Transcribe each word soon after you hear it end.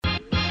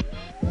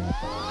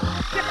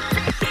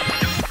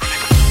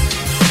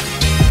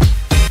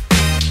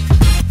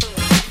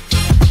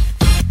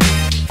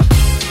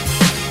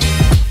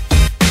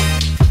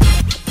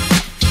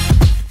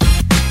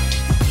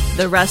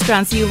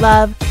restaurants you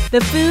love, the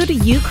food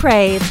you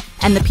crave,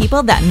 and the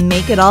people that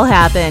make it all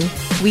happen.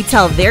 We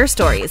tell their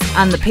stories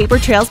on the Paper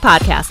Trails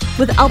Podcast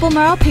with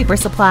Albemarle Paper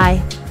Supply.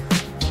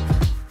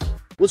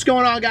 What's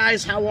going on,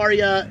 guys? How are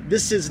ya?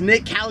 This is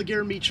Nick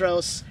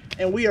Caligier-Mitros,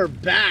 and we are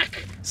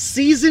back.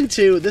 Season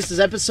 2. This is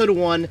episode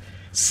 1,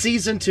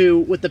 Season 2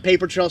 with the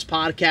Paper Trails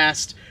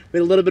Podcast. We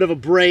had a little bit of a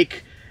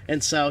break,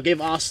 and so gave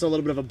Austin a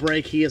little bit of a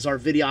break. He is our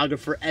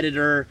videographer,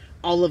 editor,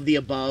 all of the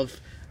above.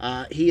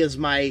 He is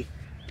my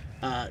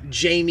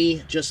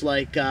Jamie, just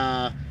like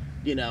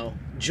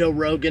Joe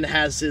Rogan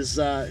has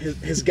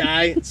his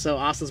guy. So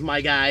Austin's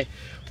my guy.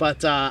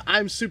 But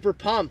I'm super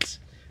pumped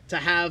to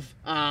have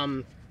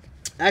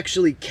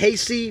actually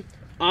Casey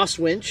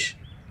Oswinch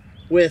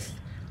with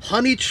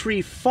Honey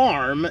Tree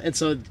Farm. And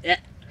so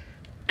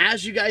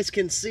as you guys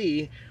can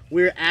see,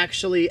 we're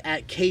actually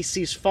at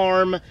Casey's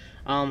farm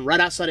right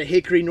outside of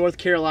Hickory, North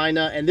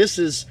Carolina. And this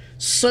is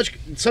such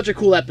a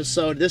cool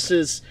episode. This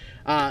is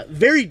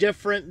very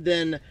different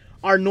than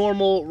our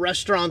normal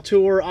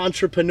restaurateur,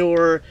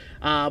 entrepreneur.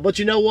 But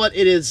you know what?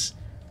 It is,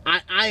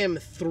 I am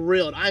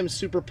thrilled. I am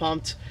super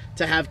pumped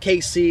to have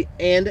Casey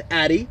and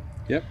Addie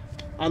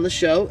on the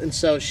show. And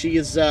so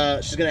she's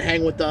going to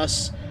hang with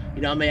us.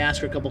 You know, I may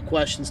ask her a couple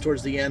questions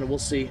towards the end. We'll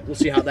see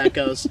how that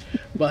goes.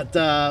 But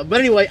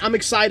anyway, I'm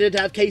excited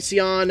to have Casey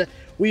on.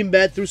 We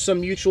met through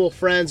some mutual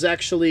friends,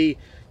 actually.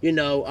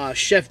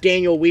 Chef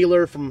Daniel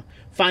Wheeler from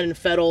Fine and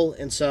Fettle.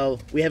 And so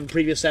we have a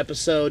previous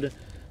episode.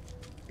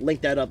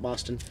 Link that up,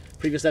 Austin.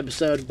 Previous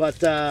episode.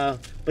 But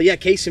yeah,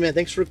 Casey, man,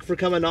 thanks for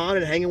coming on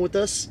and hanging with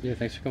us. Yeah,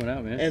 thanks for coming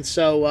out, man. And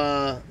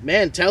so,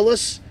 man, tell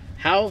us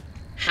how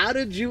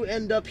did you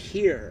end up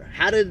here?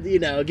 How did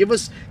give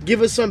us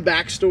some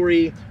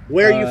backstory?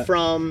 Where are you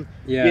from?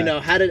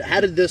 Yeah. How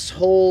did this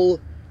whole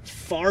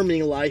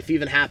farming life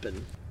even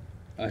happen?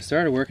 I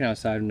started working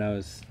outside when I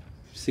was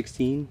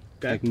 16,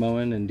 like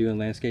mowing and doing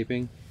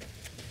landscaping.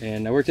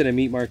 And I worked at a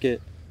meat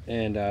market,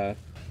 and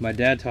my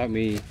dad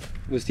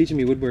was teaching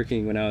me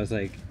woodworking when I was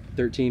like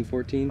 13,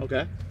 14.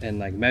 Okay. And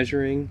like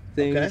measuring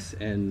things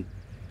and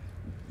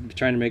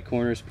trying to make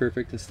corners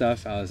perfect and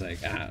stuff. I was like,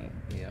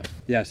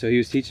 Yeah, so he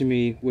was teaching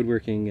me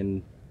woodworking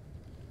and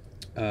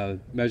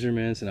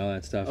measurements and all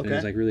that stuff. And it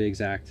was like really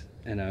exact.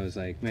 And I was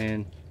like,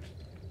 man,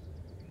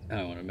 I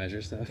don't want to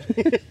measure stuff.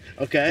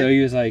 Okay. So he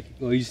was like,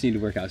 well, you just need to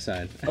work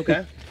outside.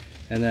 Okay.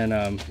 And then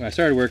when I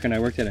started working, I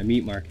worked at a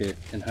meat market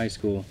in high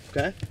school.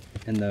 Okay.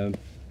 And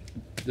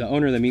the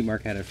owner of the meat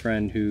market had a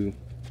friend who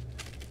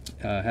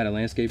had a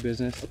landscape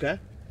business. Okay.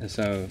 And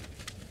so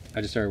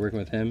I just started working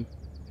with him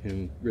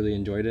and really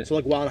enjoyed it. So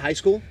like while in high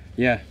school?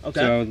 Yeah. Okay.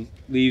 So I would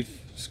leave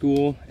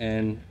school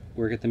and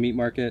work at the meat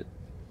market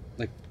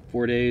like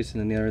 4 days,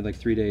 and then the other like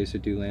 3 days to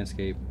do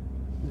landscape.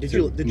 Did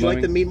you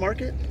like the meat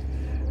market?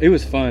 It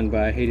was fun,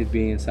 but I hated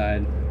being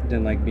inside.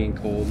 Didn't like being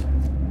cold,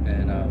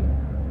 and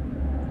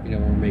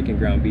we're making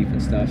ground beef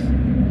and stuff.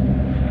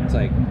 It's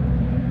like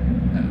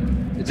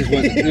it just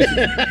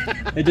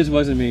wasn't. It just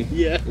wasn't me.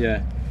 Yeah.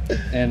 Yeah.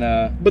 And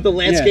but the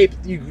landscape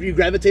you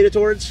gravitated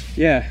towards?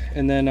 Yeah,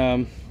 and then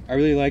I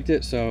really liked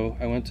it, so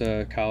I went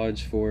to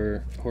college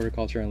for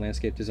horticulture and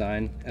landscape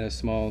design at a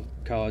small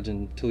college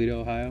in Toledo,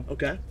 Ohio.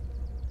 Okay.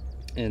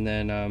 And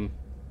then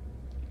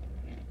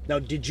now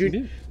did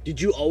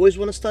you always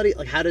want to study?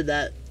 Like, how did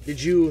that?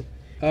 Did you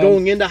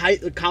going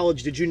into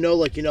college? Did you know,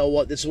 like, you know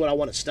what, this is what I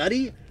want to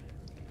study?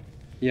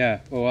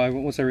 Yeah. Well,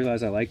 once I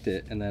realized I liked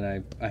it, and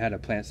then I had a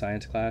plant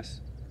science class,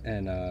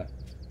 and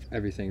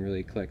everything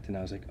really clicked, and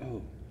I was like,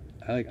 oh,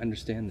 I like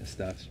understand this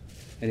stuff,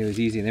 and it was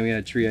easy. And then we had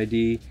a tree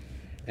ID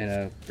and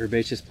a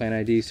herbaceous plant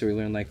ID, so we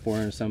learned like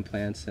 400 some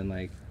plants, and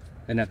like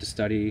I didn't have to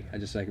study. I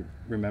just like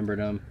remembered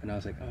them, and I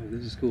was like, oh,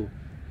 this is cool.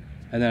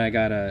 And then I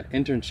got an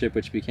internship,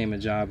 which became a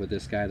job with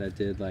this guy that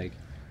did like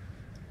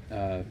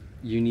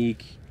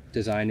unique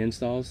design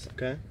installs.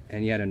 Okay.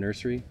 And he had a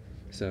nursery,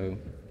 so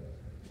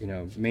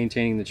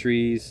maintaining the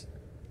trees,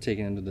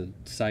 taking them to the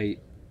site,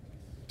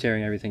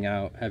 tearing everything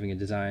out, having a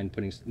design,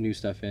 putting new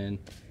stuff in.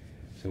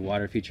 So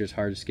water features,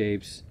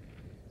 hardscapes,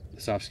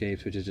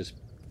 softscapes, which is just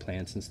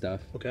plants and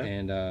stuff. Okay.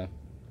 And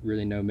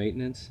really no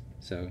maintenance.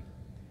 So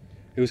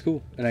it was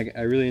cool, and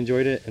I really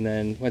enjoyed it. And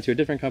then went to a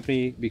different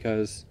company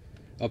because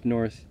up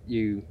north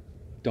you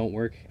don't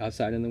work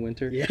outside in the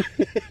winter. Yeah.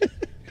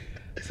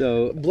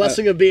 So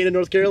blessing of being in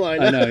North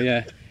Carolina. I know,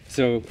 yeah.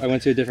 So I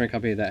went to a different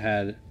company that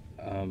had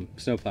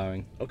snow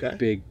plowing.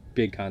 Okay.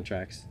 Big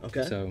contracts.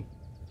 Okay. So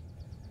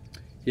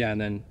yeah,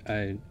 and then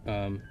I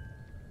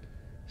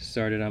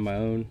started on my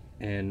own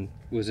and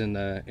was in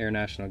the Air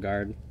National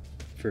Guard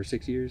for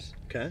 6 years.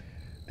 Okay.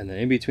 And then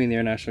in between the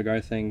Air National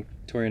Guard thing,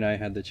 Tori and I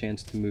had the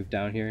chance to move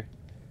down here.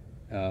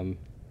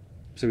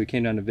 So we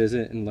came down to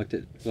visit and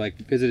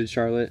visited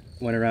Charlotte,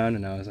 went around,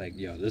 and I was like,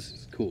 yo, this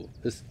is cool.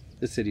 This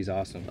city's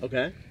awesome.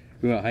 Okay.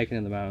 We went hiking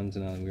in the mountains,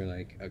 and we were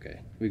like, okay,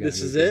 we got to move.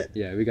 This is here. it?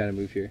 Yeah, we got to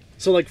move here.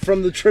 So like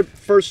from the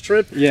first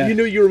trip, yeah, you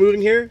knew you were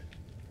moving here?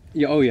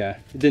 Yeah, oh yeah.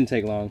 It didn't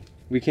take long.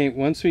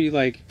 Once we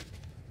got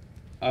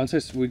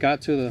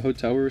to the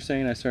hotel we were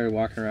staying, I started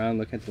walking around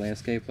looking at the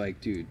landscape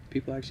like, dude,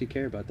 people actually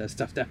care about that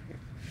stuff down here.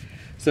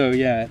 So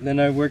yeah, then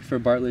I worked for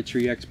Bartlett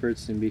Tree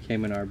Experts and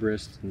became an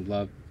arborist and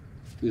loved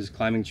was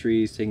climbing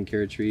trees, taking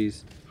care of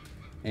trees,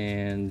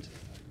 and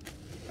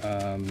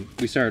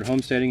we started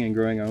homesteading and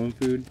growing our own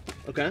food.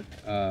 Okay.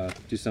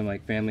 Do some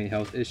like family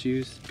health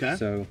issues. Okay.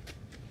 So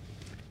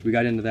we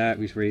got into that.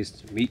 We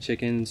raised meat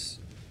chickens,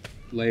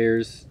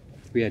 layers.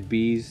 We had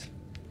bees,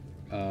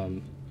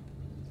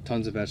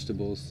 tons of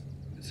vegetables.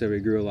 So we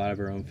grew a lot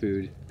of our own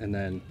food, and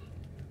then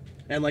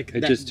like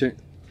it just turned.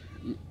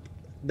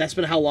 That's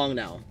been how long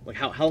now? Like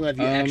how long have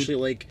you actually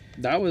like?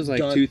 That was like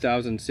done...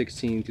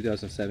 2016,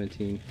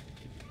 2017.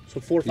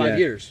 So 4 or 5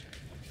 years.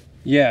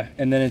 Yeah,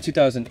 and then in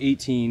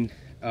 2018,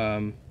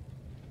 I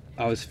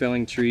was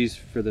felling trees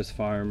for this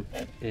farm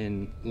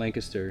in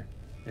Lancaster,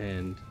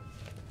 and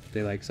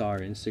they like saw our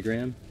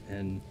Instagram,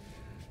 and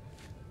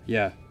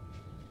yeah,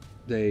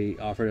 they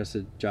offered us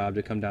a job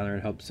to come down there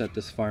and help set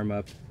this farm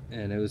up.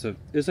 And it was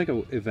like a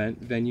event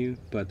venue,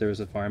 but there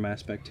was a farm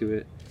aspect to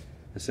it.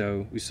 And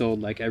so we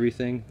sold like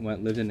everything,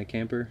 lived in a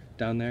camper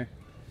down there,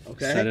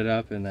 okay, set it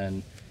up, and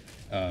then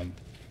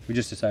we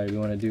just decided we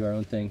want to do our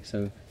own thing.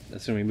 So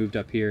that's when we moved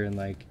up here in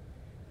like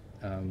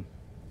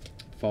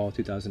fall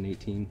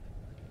 2018.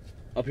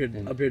 Up here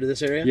to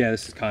this area? Yeah,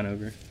 this is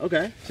Conover.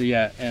 Okay. So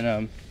yeah,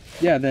 and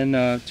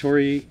then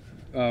Tori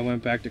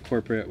went back to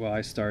corporate while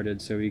I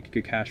started, so we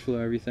could cash flow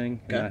everything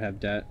and not have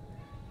debt.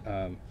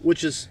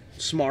 Which is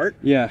smart.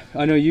 Yeah,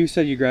 I know you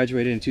said you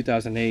graduated in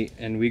 2008,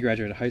 and we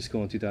graduated high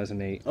school in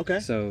 2008. Okay.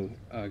 So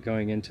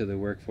going into the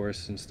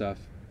workforce and stuff,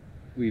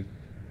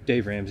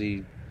 Dave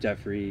Ramsey,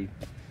 Jeffrey,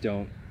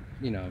 don't,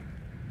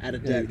 Out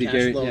of debt,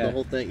 cash flow, the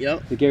whole thing.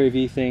 Yep. The Gary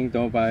Vee thing,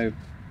 don't buy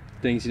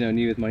things you don't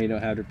need with money you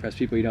don't have to impress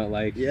people you don't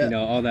like. Yeah.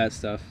 All that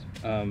stuff.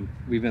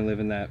 We've been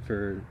living that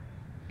for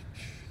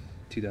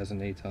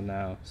 2008 till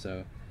now.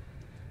 So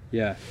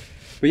yeah.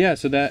 But yeah,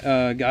 so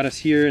that got us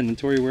here, and then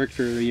Tori worked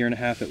for a year and a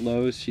half at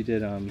Lowe's. She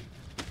did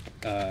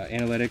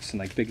analytics and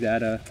like big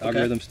data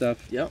algorithm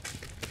stuff. Yep.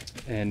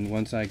 And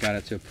once I got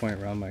it to a point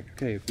where I'm like,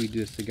 okay, if we do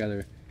this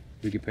together,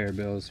 we can pay our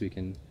bills, we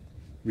can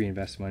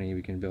reinvest money,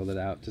 we can build it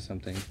out to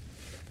something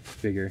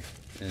bigger,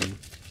 and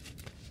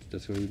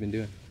that's what we've been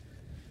doing.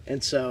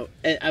 And so,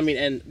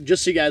 and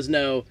just so you guys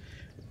know,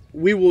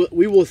 we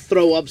will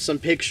throw up some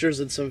pictures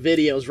and some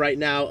videos right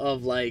now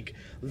of like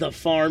the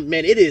farm.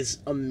 Man, it is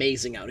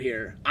amazing out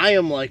here. I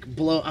am like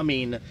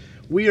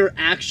we are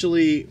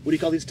actually, what do you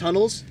call these,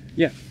 tunnels?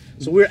 Yeah.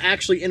 So we're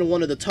actually in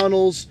one of the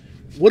tunnels.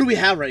 What do we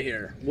have right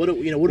here? What are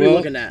we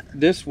looking at?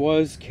 This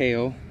was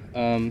kale.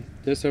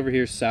 This over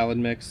here is salad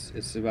mix.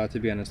 It's about to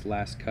be on its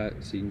last cut,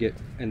 so you can get,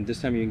 and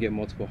this time you can get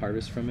multiple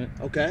harvests from it.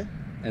 Okay.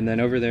 And then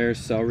over there,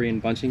 celery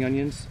and bunching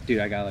onions. Dude,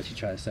 I gotta let you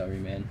try the celery,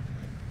 man.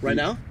 Right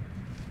now?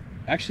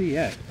 Actually,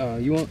 yeah.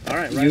 You won't. All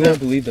right. You won't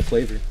believe the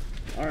flavor.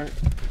 All right.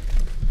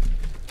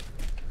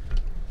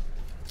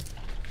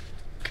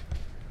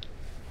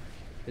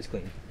 It's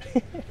clean.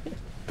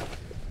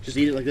 Just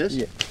eat it like this?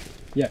 Yeah.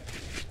 Yeah.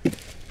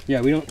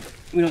 Yeah. We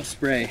don't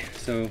spray,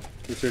 so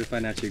we're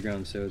certified naturally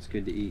grown, so it's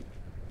good to eat.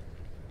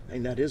 I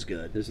think that is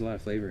good. There's a lot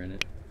of flavor in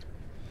it.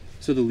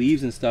 So the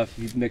leaves and stuff,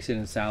 you mix it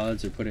in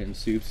salads or put it in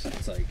soups.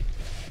 It's like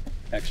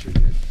extra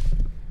good.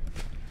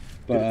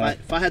 But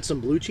dude, if I had some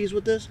blue cheese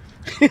with this,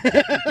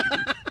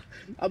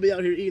 I'll be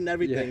out here eating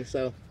everything. Yeah.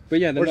 So. But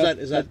yeah, or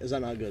is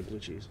that not good, blue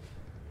cheese?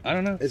 I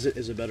don't know. Is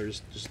it better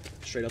just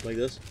straight up like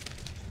this?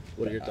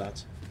 What are your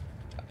thoughts?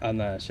 I'm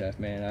not a chef,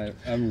 man.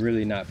 I'm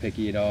really not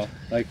picky at all.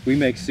 Like, we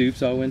make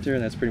soups all winter,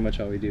 and that's pretty much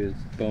all we do is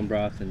bone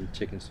broth and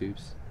chicken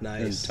soups.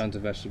 Nice. And tons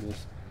of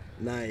vegetables.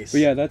 Nice.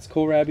 But yeah, that's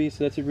kohlrabi,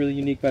 so that's a really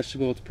unique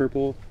vegetable. It's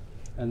purple.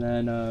 And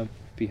then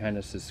behind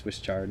us is Swiss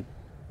chard.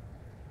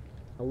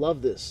 I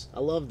love this.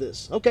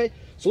 Okay,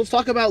 so let's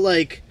talk about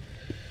like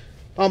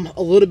a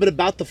little bit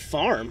about the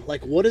farm.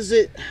 Like, what does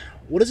it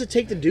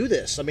take to do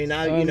this? I mean,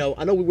 I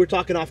know we were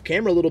talking off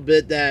camera a little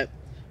bit that,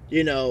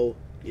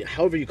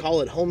 however you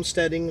call it,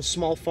 homesteading,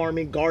 small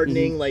farming,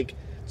 gardening, like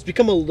it's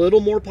become a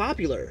little more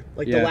popular.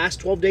 Like the last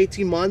 12 to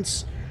 18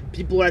 months,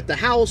 people are at the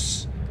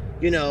house,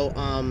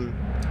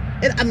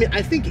 and I mean,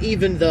 I think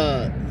even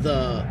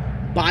the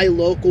buy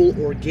local,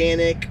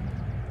 organic,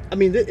 I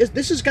mean,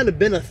 this has kind of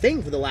been a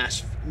thing for the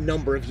last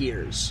number of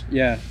years.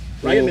 Yeah.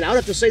 Right? Well, I mean, I would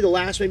have to say the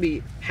last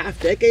maybe half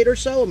decade or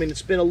so. I mean,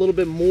 it's been a little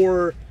bit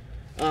more,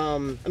 I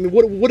mean,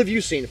 what have you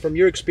seen from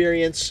your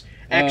experience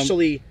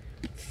actually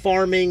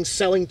farming,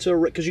 selling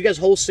to, because you guys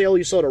wholesale,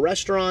 you sell to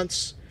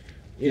restaurants,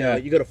 you know,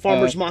 you go to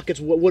farmers markets.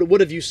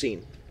 What have you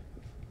seen?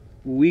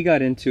 We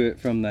got into it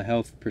from the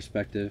health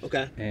perspective.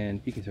 Okay.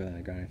 And you can throw that in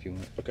the ground if you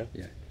want. Okay.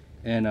 Yeah.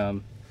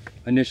 And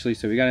initially,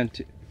 so we got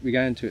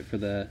into it for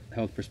the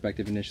health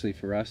perspective initially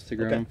for us to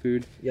grow our own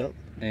food. Yep.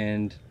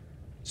 And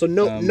so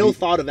no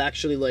thought of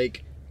actually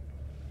like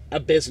a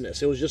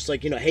business. It was just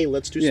like, hey,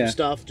 let's do some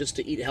stuff just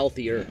to eat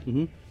healthier.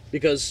 Mm-hmm.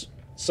 Because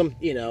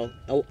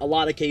a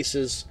lot of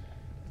cases,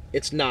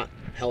 it's not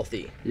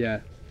healthy.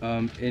 Yeah.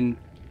 And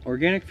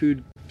organic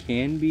food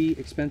can be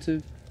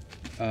expensive.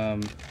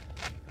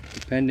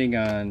 Depending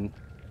on,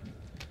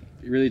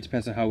 it really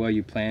depends on how well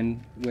you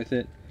plan with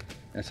it.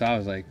 And so I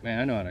was like, man,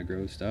 I know how to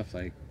grow stuff.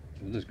 Like,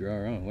 we'll just grow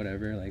our own,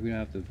 whatever. Like, we don't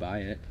have to buy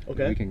it.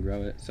 Okay. We can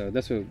grow it. So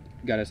that's what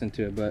got us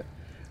into it. But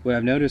what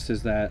I've noticed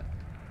is that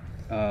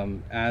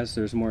as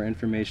there's more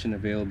information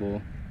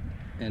available,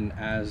 and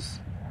as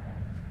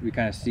we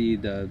kind of see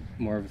the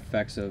more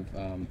effects of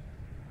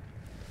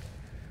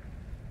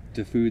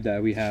the food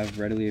that we have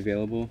readily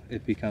available,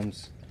 it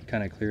becomes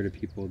kind of clear to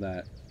people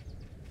that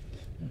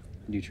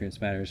nutrients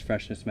matters,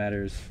 freshness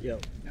matters,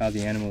 Yep. how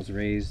the animal's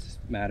raised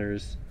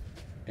matters.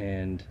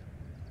 And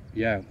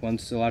yeah,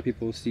 once a lot of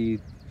people see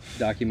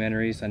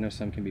documentaries, I know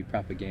some can be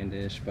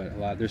propaganda-ish,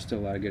 but there's still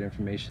a lot of good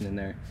information in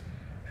there.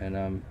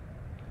 And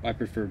I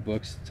prefer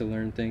books to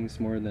learn things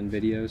more than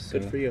videos. So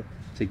Good for you.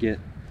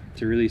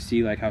 to really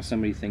see like how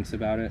somebody thinks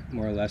about it,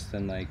 more or less,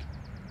 than like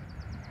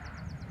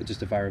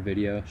just a viral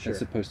video Sure. that's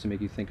supposed to make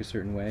you think a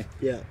certain way.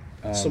 Yeah.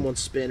 Someone's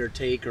spin or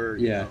take or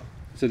you Yeah. know.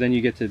 So then you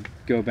get to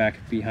go back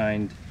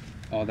behind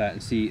all that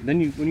and see.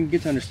 Then when you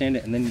get to understand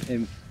it, and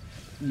then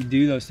you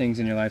do those things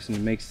in your life, and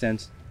it makes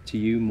sense to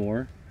you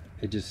more,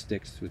 it just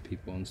sticks with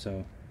people. And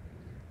so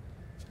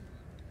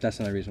that's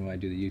another reason why I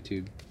do the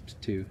YouTube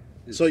too.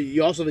 So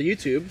you also have a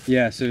YouTube.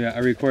 Yeah. So I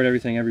record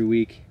everything every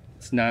week.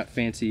 It's not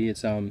fancy.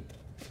 It's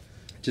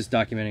just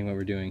documenting what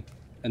we're doing,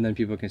 and then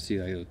people can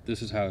see like,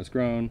 this is how it's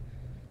grown.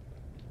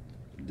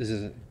 These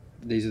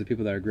are the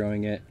people that are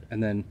growing it,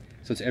 and then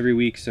so it's every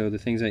week. So the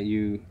things that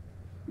you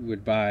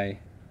would buy,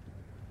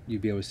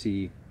 you'd be able to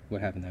see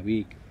what happened that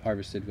week,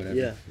 harvested, whatever.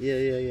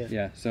 Yeah.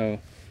 Yeah. So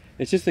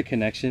it's just the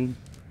connection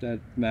that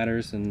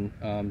matters, and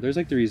there's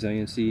like the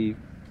resiliency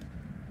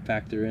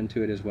factor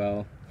into it as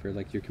well for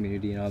like your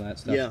community and all that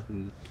stuff. Yeah.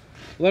 And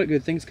a lot of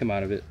good things come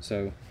out of it.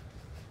 So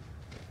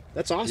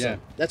That's awesome. Yeah.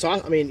 That's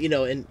awesome. I mean, you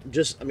know, and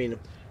just, I mean,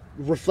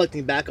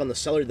 reflecting back on the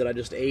celery that I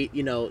just ate,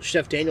 you know,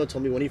 Chef Daniel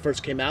told me when he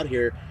first came out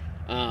here,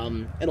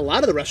 and a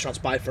lot of the restaurants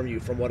buy from you,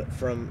 from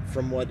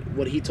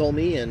what he told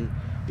me, and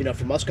you know,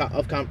 from us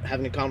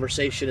having a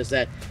conversation, is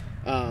that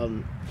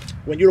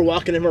when you were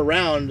walking him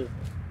around,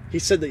 he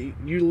said that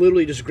you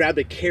literally just grabbed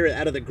a carrot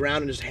out of the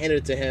ground and just handed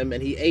it to him,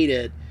 and he ate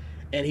it,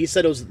 and he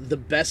said it was the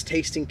best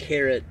tasting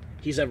carrot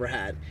he's ever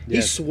had. He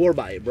Yes. swore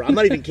by it, bro. I'm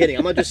not even kidding.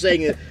 I'm not just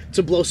saying it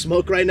to blow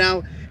smoke right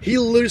now. He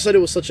literally said it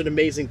was such an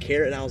amazing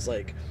carrot, and I was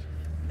like,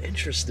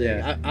 interesting.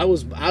 Yeah. I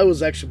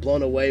was actually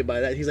blown away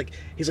by that. He's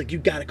like, you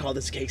gotta call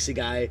this Casey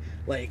guy.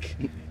 Like,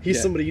 he's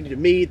Yeah. somebody you need to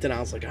meet. And I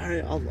was like, all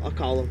right, I'll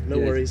call him. No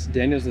Yeah, worries.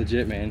 Daniel's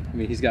legit, man. I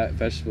mean, he's got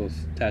vegetables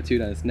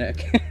tattooed on his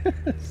neck.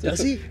 So, Does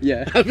he?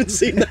 Yeah. I haven't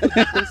seen that.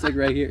 It's like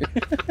right here.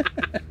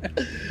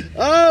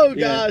 Oh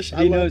Yeah, gosh,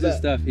 I he love knows his that.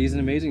 stuff. He's an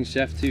amazing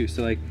chef too.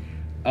 So like,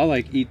 I'll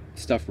like eat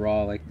stuff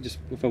raw. Like, just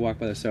if I walk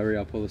by the celery,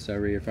 I'll pull the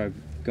celery. If I'm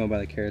going by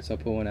the carrots, I'll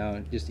pull one out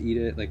and just eat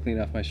it. Like, clean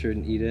off my shirt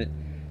and eat it.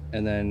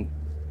 And then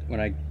when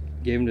I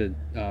gave them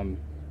to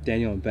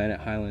Daniel and Ben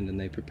at Highland, and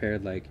they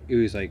prepared like, it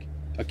was like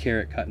a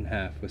carrot cut in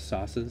half with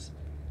sauces.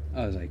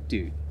 I was like,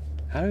 dude,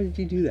 how did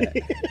you do that?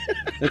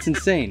 That's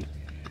insane.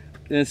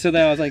 And so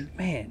then I was like,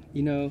 man,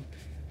 you know,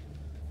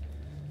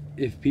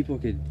 if people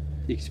could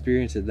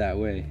experience it that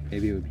way,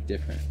 maybe it would be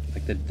different.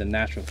 Like the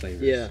natural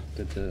flavors. Yeah.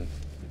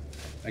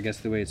 I guess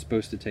the way it's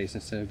supposed to taste,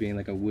 instead of being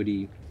like a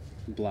woody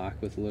block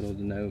with little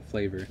to no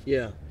flavor.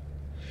 Yeah.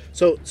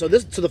 So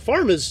the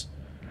farm is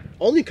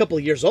only a couple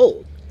of years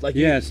old. Like,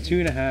 Yeah, it's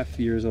 2.5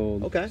 years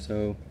old. Okay.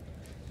 So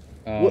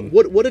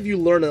what have you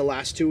learned in the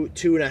last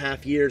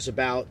 2.5 years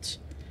about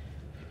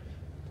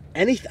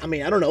anything? I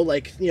mean, I don't know,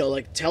 like, you know,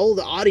 like, tell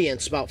the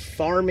audience about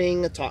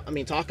farming.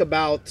 Talk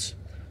about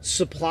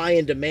supply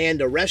and demand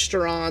to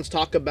restaurants.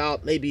 Talk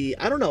about, maybe,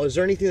 I don't know, is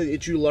there anything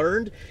that you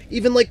learned?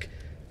 Even like,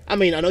 I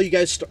mean, I know you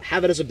guys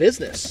have it as a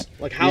business.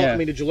 Like, how? Yeah. I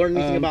mean, did you learn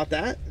anything about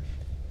that?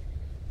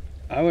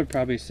 I would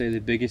probably say the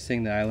biggest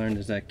thing that I learned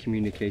is that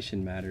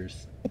communication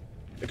matters.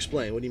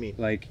 Explain. What do you mean?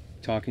 Like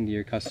talking to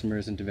your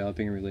customers and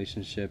developing a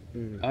relationship.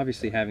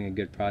 Obviously having a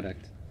good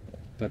product,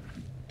 but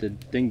the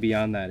thing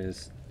beyond that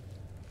is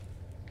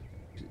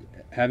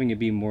having it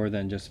be more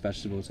than just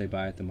vegetables they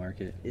buy at the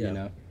market. Yeah. You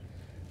know,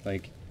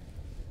 like,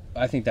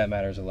 I think that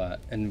matters a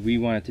lot, and we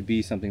want it to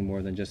be something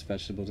more than just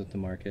vegetables at the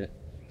market.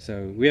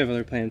 So we have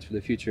other plans for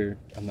the future.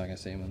 I'm not gonna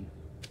say them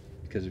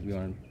because we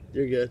want to.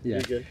 You're good. Yeah.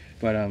 You're good.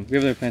 But we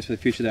have other plans for the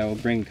future that will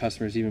bring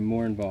customers even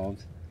more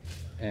involved,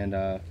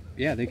 and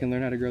yeah, they can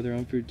learn how to grow their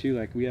own food too.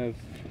 Like, we have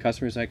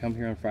customers that come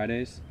here on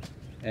Fridays,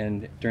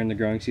 and during the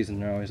growing season,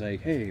 they're always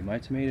like, "Hey, my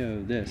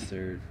tomato this,"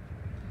 or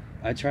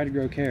 "I tried to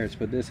grow carrots,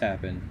 but this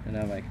happened," and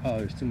I'm like, "Oh,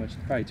 there's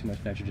probably too much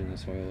nitrogen in the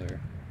soil,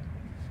 or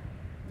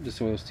the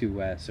soil's too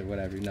wet, or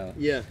whatever." You know,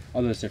 Yeah.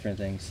 all those different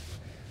things.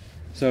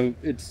 So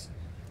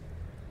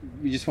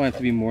we just want it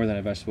to be more than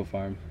a vegetable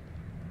farm.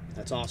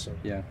 That's awesome.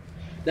 Yeah.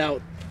 Now,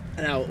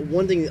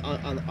 one thing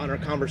on our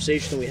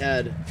conversation we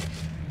had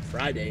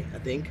Friday, I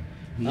think,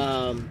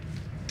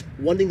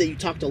 one thing that you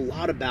talked a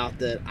lot about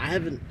that I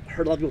haven't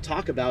heard a lot of people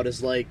talk about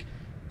is like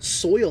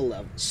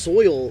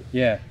soil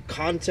Yeah.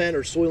 content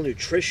or soil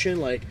nutrition.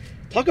 Like,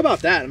 talk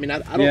about that. I mean, I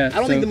don't Yeah,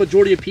 think the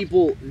majority of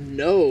people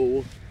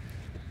know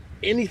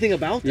anything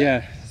about that.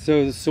 Yeah,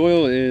 so the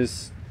soil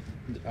is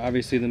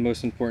obviously the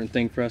most important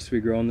thing for us. We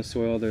grow in the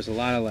soil. There's a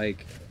lot of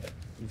like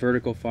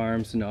vertical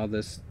farms and all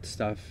this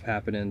stuff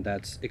happening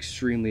that's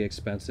extremely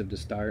expensive to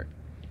start.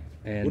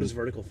 And What is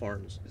vertical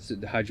farms? it's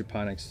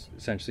hydroponics,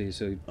 essentially.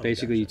 So Oh,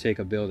 basically, you gotcha. take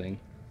a building.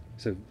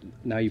 So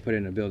now you put it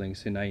in a building.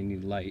 So now you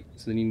need light.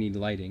 So then you need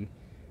lighting,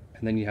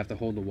 and then you have to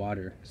hold the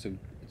water. So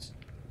it's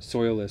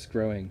soilless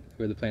growing,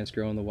 where the plants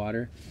grow in the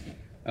water.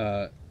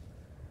 I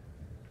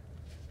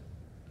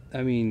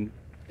mean,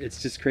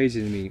 it's just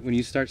crazy to me when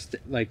you start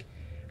like,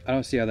 I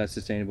don't see how that's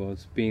sustainable.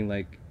 It's being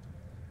like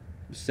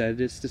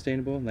said it's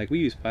sustainable. Like, we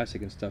use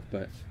plastic and stuff,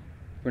 but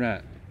we're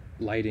not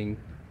lighting.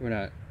 We're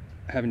not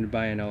having to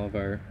buy in all of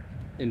our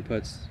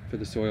inputs for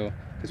the soil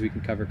because we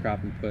can cover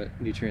crop and put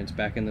nutrients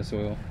back in the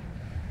soil.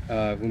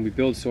 When we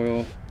build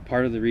soil,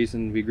 part of the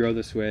reason we grow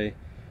this way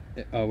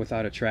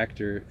without a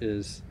tractor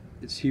is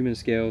it's human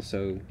scale.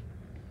 So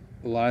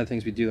a lot of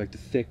things we do, like the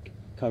thick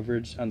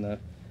coverage on the,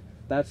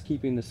 that's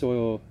keeping the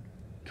soil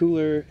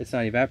cooler. It's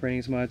not evaporating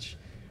as much.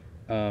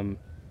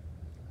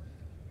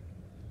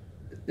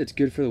 It's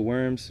good for the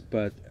worms,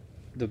 but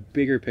the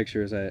bigger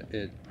picture is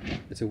that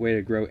it's a way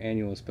to grow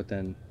annuals, but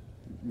then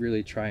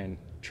really try and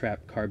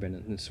trap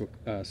carbon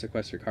and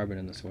sequester carbon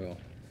in the soil.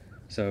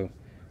 So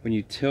when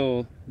you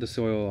till the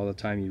soil all the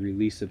time, you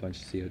release a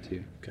bunch of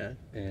CO2. Okay.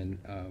 And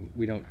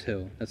we don't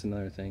till. That's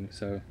another thing.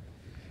 So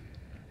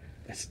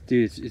it's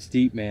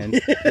deep, man.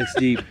 It's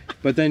deep.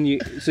 But then you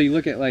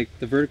look at like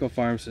the vertical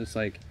farms. It's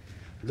like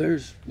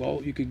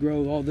you could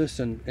grow all this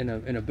in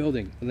a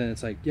building, and then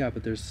it's like, yeah,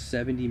 but there's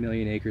 70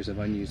 million acres of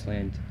unused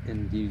land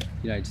in the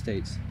United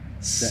States.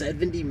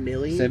 70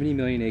 million? 70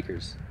 million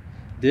acres.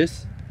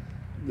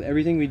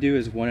 Everything we do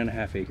is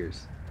 1.5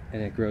 acres,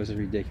 and it grows a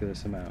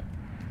ridiculous amount.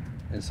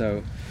 And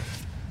so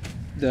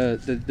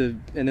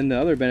and then the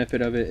other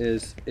benefit of it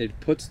is it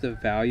puts the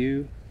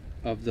value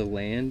of the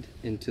land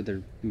into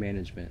the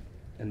management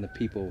and the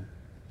people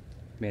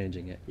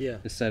managing it. Yeah.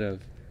 Instead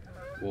of,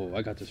 well,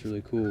 I got this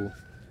really cool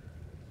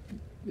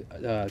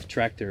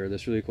tractor, or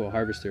this really cool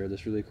harvester, or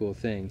this really cool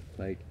thing,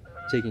 like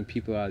taking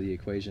people out of the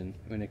equation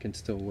when it can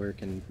still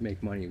work and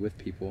make money with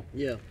people.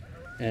 Yeah.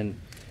 And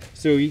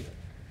so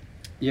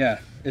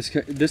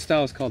this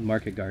style is called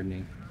market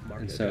gardening.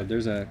 And so okay.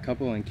 there's a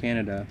couple in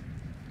Canada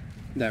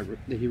that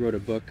he wrote a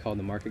book called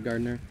The Market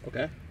Gardener,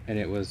 Okay. and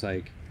it was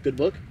like, Good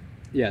book?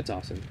 yeah, it's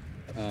awesome.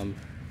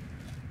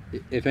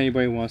 If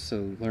anybody wants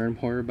to learn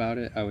more about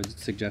it, I would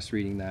suggest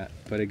reading that.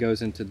 But it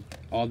goes into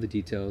all the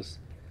details,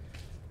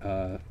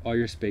 all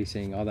your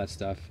spacing, all that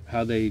stuff,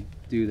 how they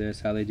do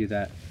this, how they do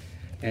that.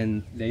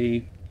 And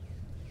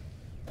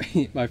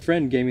my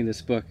friend gave me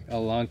this book a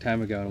long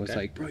time ago and was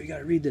like, bro, you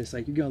gotta read this,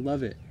 like, you're gonna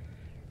love it.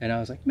 And I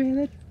was like,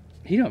 man,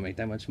 he don't make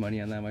that much money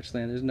on that much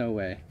land, there's no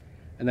way.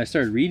 And I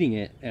started reading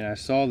it, and I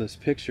saw this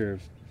picture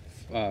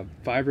of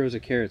 5 rows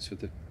of carrots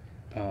with the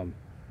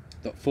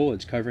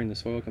foliage covering the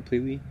soil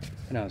completely,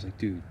 and I was like,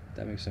 dude,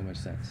 that makes so much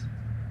sense.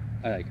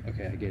 I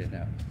get it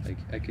now. Like,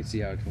 I can see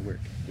how it can work.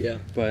 Yeah.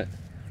 But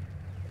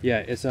yeah,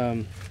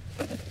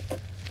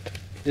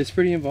 it's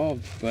pretty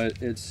involved, but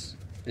it's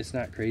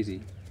not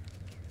crazy.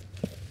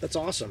 That's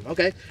awesome.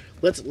 Okay.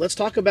 Let's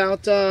talk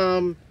about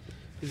the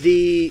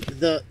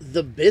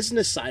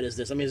business side of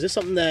this. I mean, is this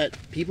something that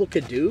people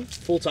could do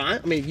full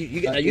time? I mean,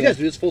 you guys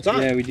do this full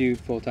time. Yeah, we do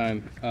full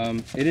time.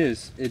 It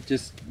is. It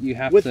just you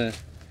have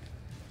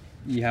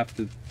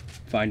to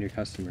find your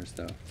customers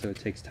though, so it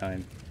takes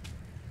time.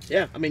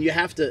 Yeah, I mean, you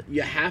have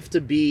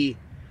to be,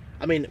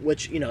 I mean,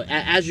 which, you know,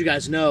 as you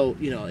guys know,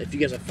 you know, if you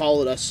guys have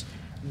followed us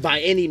by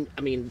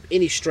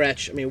any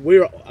stretch, I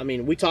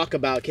mean, we talk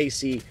about,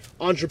 Casey,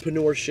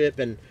 entrepreneurship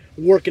and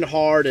working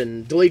hard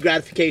and delayed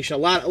gratification, a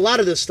lot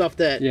of this stuff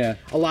that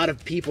a lot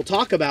of people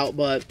talk about.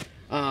 But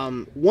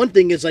one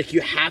thing is, like,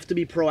 you have to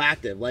be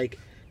proactive. Like,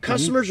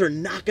 customers are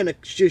not gonna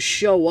just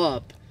show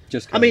up.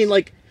 Just 'cause. I mean,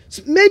 like,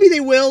 maybe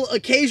they will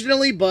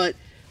occasionally, but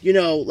you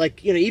know,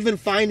 like, you know, even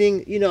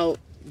finding, you know,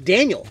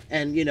 Daniel,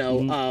 and you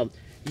know,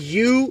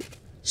 you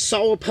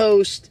saw a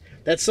post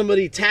that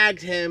somebody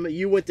tagged him,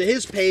 you went to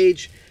his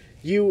page,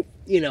 you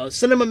know,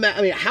 send him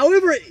I mean,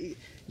 however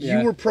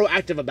you were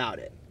proactive about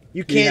it.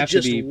 You can't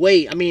just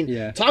wait. I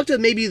mean, talk to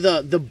maybe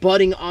the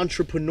budding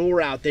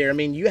entrepreneur out there. I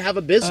mean, you have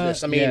a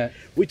business. I mean,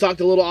 we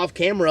talked a little off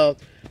camera,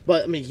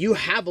 but I mean, you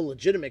have a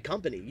legitimate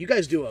company. You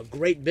guys do a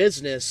great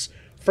business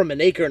from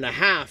 1.5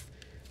 acres,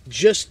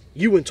 just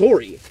you and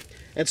Tori.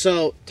 And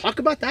so talk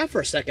about that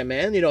for a second,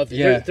 man. You know,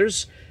 if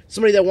there's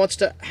somebody that wants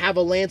to have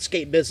a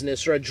landscape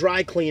business or a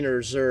dry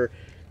cleaners, or,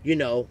 you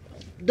know,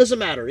 doesn't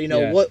matter. You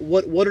know,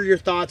 what are your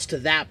thoughts to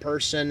that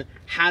person?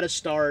 How to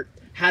start,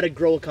 how to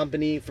grow a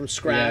company from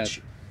scratch?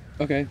 Yeah.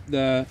 Okay,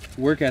 the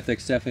work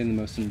ethic's definitely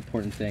the most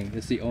important thing.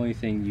 It's the only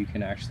thing you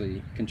can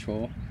actually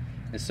control.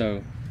 And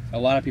so a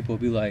lot of people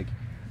will be like,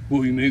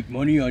 well, you make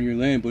money on your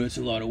land, but it's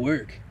a lot of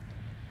work.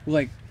 Well,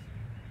 like,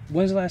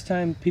 when's the last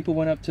time people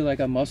went up to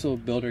like a muscle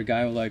builder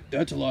guy and were like,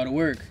 that's a lot of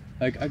work.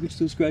 Like, I could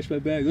still scratch my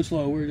back. That's a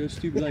lot of work. That's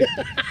stupid. Like,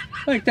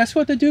 like, that's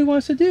what the dude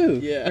wants to do.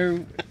 Yeah.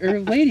 Or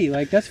lady,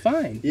 like, that's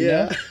fine. Yeah.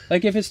 You know?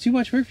 Like, if it's too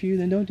much work for you,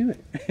 then don't do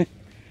it.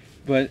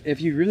 But if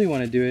you really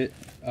want to do it,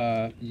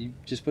 you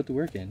just put the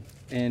work in.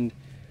 And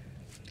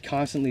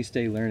constantly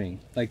stay learning.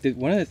 Like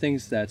one of the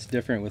things that's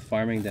different with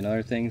farming than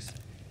other things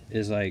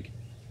is like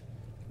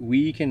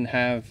we can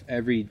have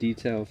every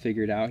detail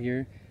figured out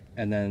here,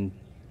 and then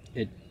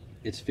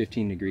it's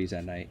 15 degrees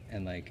at night,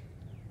 and like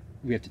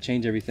we have to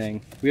change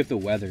everything. We have the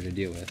weather to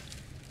deal with.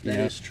 That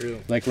is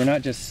true. Like we're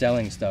not just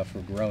selling stuff,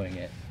 we're growing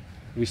it.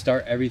 We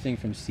start everything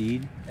from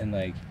seed, and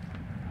like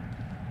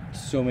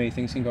so many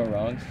things can go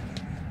wrong.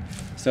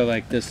 So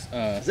like this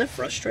is that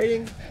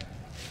frustrating?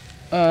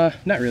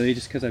 Not really,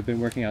 just because I've been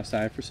working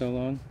outside for so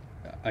long.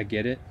 I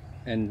get it.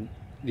 And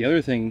the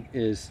other thing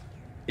is,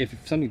 if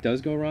something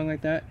does go wrong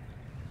like that,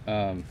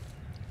 I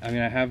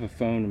mean, I have a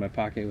phone in my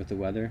pocket with the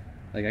weather.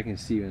 Like, I can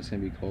see when it's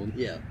going to be cold.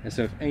 Yeah. And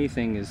so if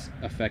anything is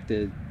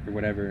affected or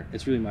whatever,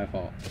 it's really my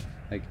fault.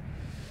 Like,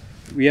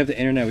 we have the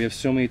internet. We have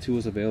so many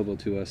tools available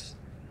to us.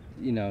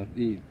 You know,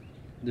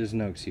 there's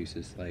no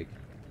excuses. Like,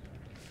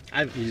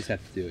 you just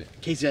have to do it.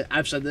 Casey,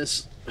 I've said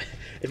this.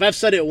 If I've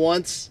said it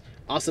once,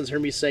 Austin's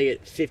heard me say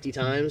it 50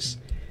 times.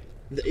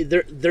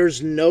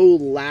 There's no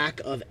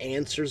lack of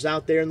answers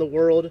out there in the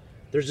world.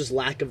 There's just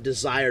lack of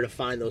desire to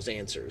find those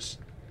answers.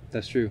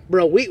 That's true.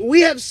 Bro,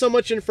 we have so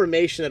much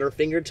information at our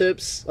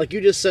fingertips. Like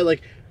you just said,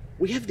 like,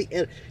 we have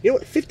you know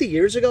what, 50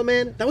 years ago,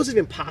 man, that wasn't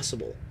even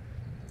possible.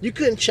 You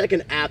couldn't check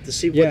an app to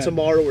see what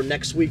tomorrow or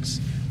next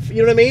week's, you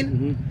know what I mean?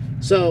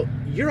 Mm-hmm. So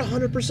you're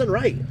 100%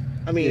 right.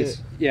 I mean,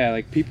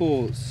 like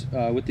people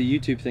with the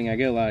YouTube thing, I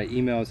get a lot of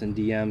emails and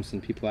DMs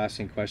and people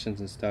asking questions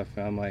and stuff.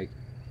 And I'm like,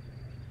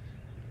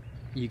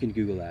 you can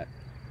Google that.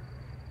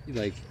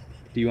 Like,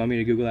 do you want me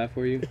to Google that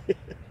for you?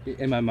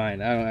 In my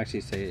mind, I don't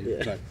actually say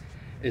it, but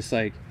it's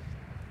like,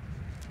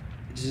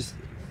 just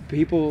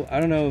people. I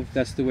don't know if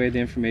that's the way the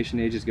information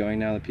age is going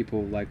now. That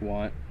people like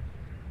want,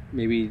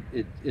 maybe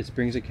it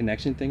brings a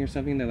connection thing or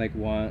something. They like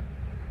want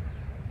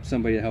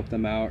somebody to help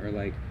them out, or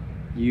like,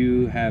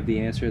 you have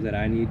the answer that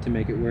I need to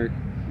make it work,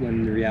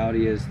 when the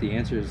reality is the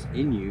answer is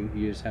in you.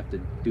 You just have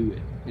to do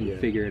it and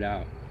figure it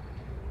out.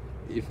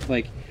 If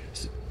like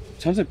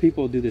tons of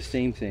people do the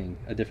same thing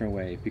a different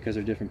way because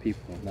they're different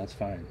people, and that's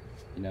fine,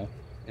 you know,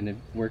 and it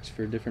works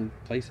for different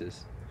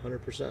places.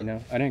 100%. You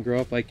know, I didn't grow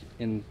up like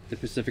in the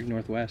Pacific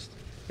Northwest.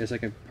 It's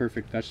like a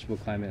perfect vegetable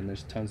climate, and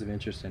there's tons of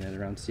interest in it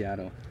around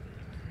Seattle.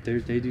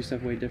 They do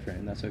stuff way different,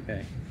 and that's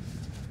okay.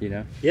 You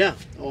know? Yeah,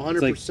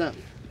 100%.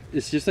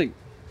 It's just like,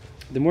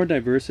 the more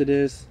diverse it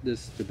is,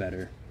 the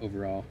better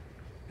overall,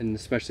 and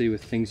especially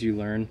with things you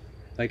learn.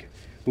 Like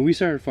when we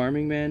started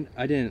farming, man,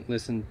 I didn't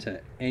listen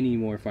to any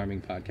more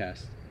farming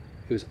podcasts.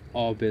 It was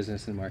all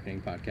business and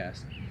marketing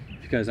podcasts,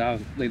 because I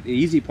was like, the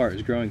easy part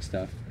is growing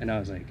stuff, and I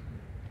was like,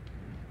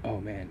 oh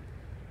man,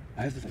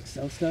 I have to like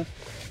sell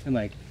stuff and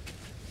like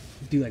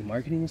do like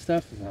marketing and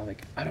stuff, and I'm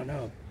like, I don't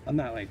know, I'm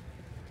not like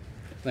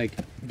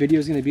video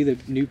is gonna be the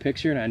new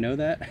picture, and I know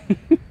that.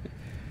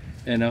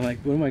 And I'm like,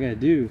 what am I gonna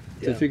do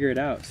to figure it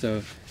out? So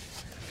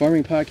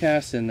farming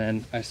podcasts, and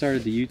then I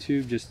started the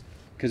YouTube just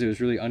because it was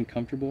really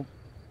uncomfortable,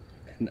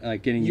 and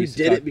like getting used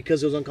to it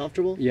because it was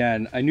uncomfortable. Yeah,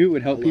 and I knew it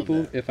would help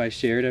people if I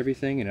shared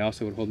everything, and it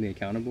also would hold me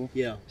accountable.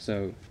 Yeah.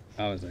 So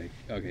I was like,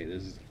 okay,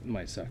 this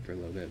might suck for a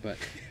little bit, but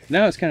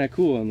now it's kind of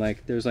cool, and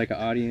like there's like an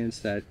audience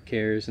that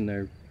cares, and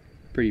they're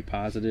pretty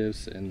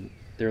positives, and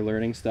they're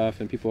learning stuff,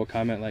 and people will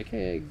comment like,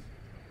 hey,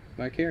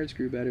 my carrots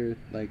grew better,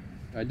 like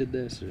I did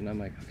this, and I'm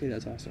like, okay,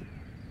 that's awesome.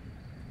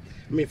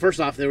 I mean, first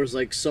off, there was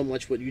like so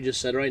much what you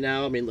just said right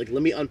now. I mean, like,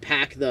 let me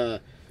unpack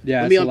the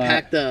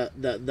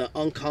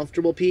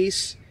uncomfortable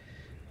piece.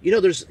 You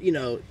know, there's, you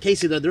know,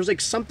 Casey, there's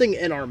like something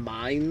in our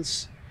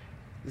minds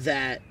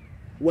that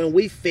when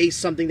we face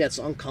something that's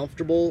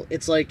uncomfortable,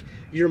 it's like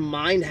your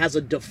mind has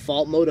a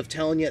default mode of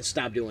telling you,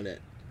 stop doing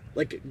it.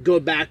 Like, go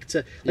back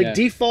to, like,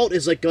 default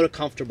is like, go to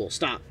comfortable.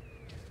 Stop.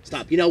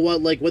 You know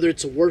what? Like, whether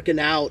it's working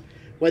out,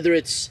 whether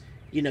it's,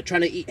 you know,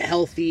 trying to eat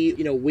healthy,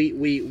 you know, we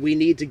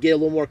need to get a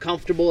little more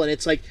comfortable. And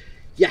it's like,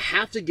 you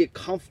have to get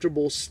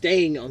comfortable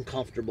staying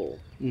uncomfortable.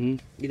 Mm-hmm.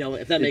 You know,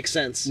 if that makes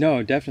sense.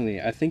 No,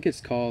 definitely. I think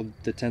it's called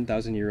the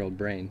 10,000-year-old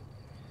brain.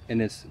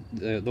 And it's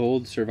the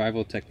old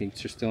survival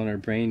techniques are still in our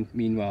brain.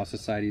 Meanwhile,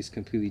 society's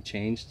completely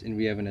changed, and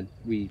we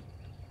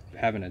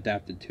haven't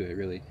adapted to it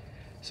really.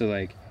 So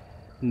like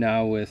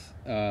now with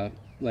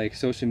like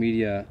social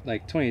media,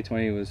 like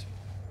 2020 was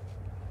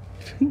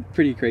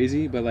pretty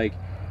crazy, but like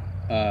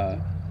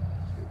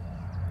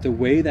the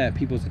way that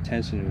people's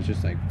attention was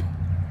just like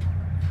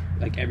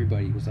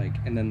everybody was like,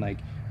 and then like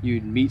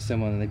you'd meet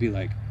someone and they'd be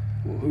like,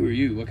 well, who are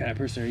you? What kind of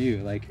person are you?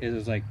 Like it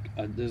was like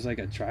there's like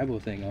a tribal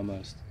thing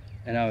almost.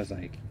 And I was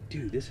like,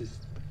 dude, this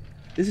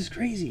is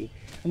crazy.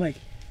 I'm like,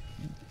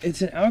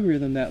 it's an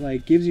algorithm that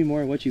like gives you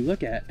more of what you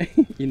look at,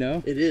 you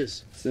know? It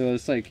is. So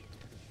it's like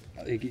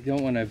you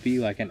don't want to be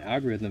like an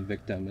algorithm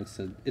victim.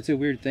 It's a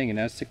weird thing. And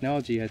as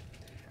technology, I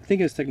think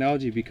as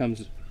technology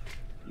becomes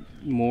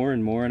more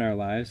and more in our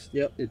lives,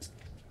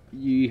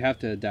 you have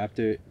to adapt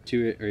to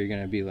it, or you're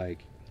gonna be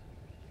like,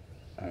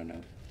 I don't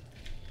know,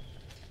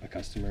 a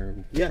customer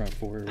front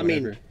for or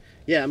whatever.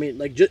 I mean,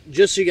 like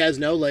just so you guys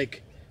know,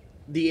 like,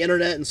 the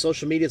internet and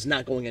social media is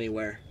not going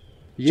anywhere.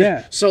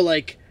 Yeah. So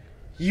like,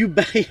 You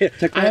bet.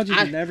 Technology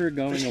is never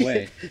going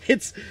away.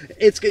 It's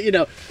you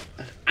know,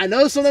 I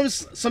know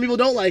sometimes some people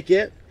don't like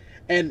it,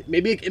 and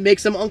maybe it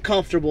makes them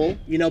uncomfortable,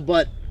 you know,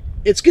 but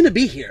it's gonna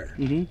be here.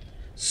 Mm-hmm.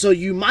 So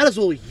you might as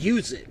well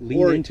use it.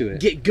 Lean into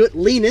it. Get good.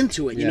 Lean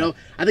into it. You Yeah. know,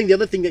 I think the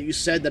other thing that you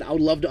said that I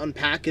would love to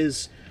unpack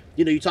is,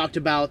 you know, you talked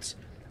about,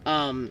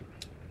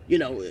 you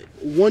know,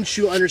 once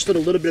you understood a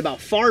little bit about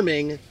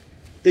farming,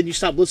 then you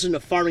stopped listening to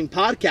farming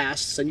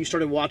podcasts and you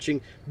started watching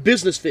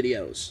business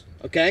videos.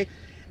 Okay,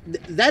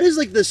 that is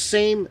like the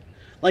same.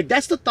 Like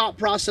that's the thought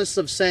process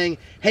of saying,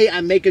 hey,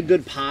 I make a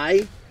good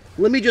pie.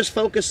 Let me just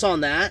focus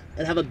on that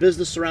and have a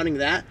business surrounding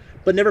that,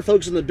 but never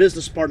focus on the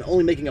business part and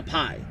only making a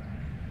pie.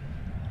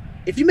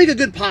 If you make a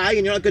good pie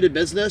and you're not good at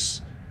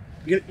business,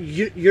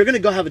 you're gonna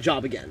go have a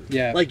job again.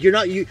 Yeah. Like you're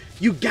not you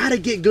gotta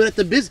get good at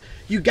the biz.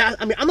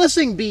 I mean, I'm not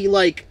saying be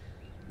like,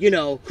 you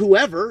know,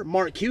 whoever,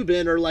 Mark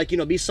Cuban, or like, you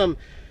know, be some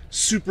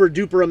super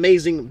duper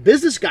amazing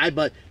business guy,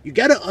 but you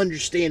gotta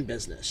understand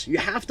business. You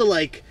have to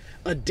like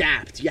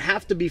adapt. You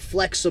have to be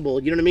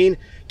flexible. You know what I mean?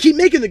 Keep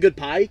making the good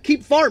pie.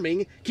 Keep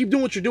farming. Keep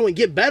doing what you're doing.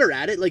 Get better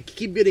at it. Like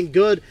keep getting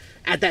good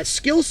at that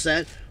skill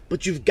set.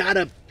 But you've got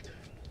to,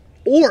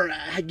 or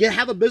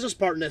have a business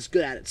partner that's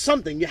good at it.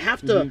 Something you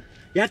have to.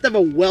 You have to have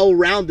a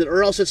well-rounded,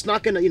 or else it's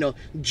not gonna. You know,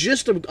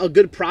 just a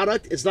good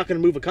product is not gonna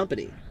move a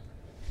company,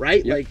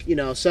 right? Yep. Like, you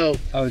know. So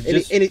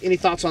any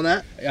thoughts on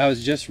that? I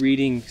was just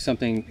reading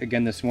something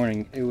again this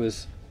morning. It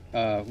was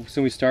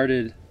so we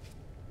started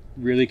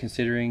really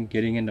considering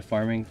getting into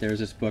farming. There was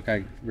this book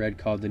I read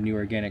called The New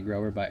Organic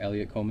Grower by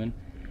Elliot Coleman,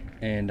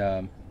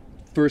 and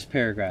first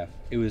paragraph,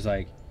 it was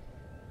like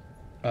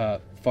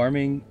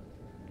farming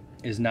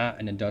is not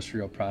an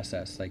industrial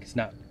process. Like it's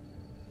not.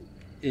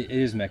 It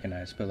is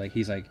mechanized, but like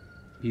he's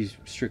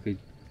strictly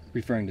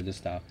referring to this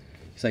style.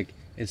 It's like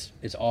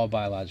it's all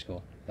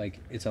biological. Like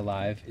it's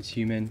alive. It's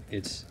human.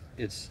 It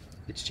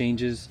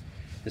changes.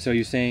 And so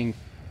you're saying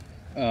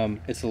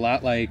it's a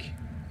lot like.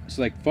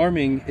 So like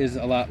farming is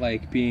a lot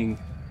like being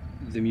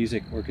the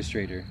music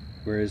orchestrator,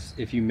 whereas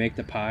if you make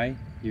the pie,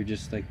 you're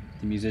just like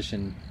the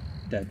musician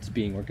that's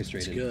being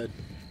orchestrated. It's good.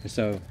 And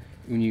so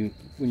when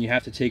you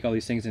have to take all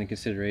these things into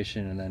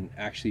consideration and then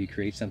actually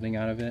create something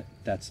out of it,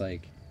 that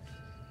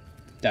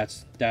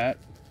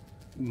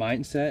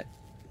mindset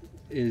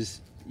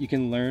is, you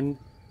can learn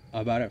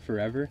about it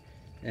forever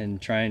and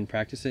try and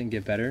practice it and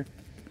get better,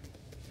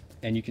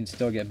 and you can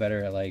still get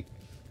better at like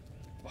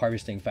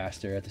harvesting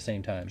faster at the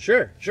same time.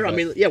 Sure. But, I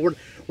mean, yeah, we're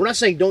not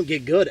saying don't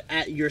get good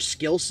at your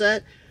skill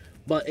set,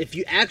 but if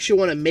you actually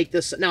want to make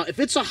this, now if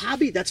it's a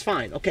hobby, that's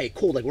fine. Okay,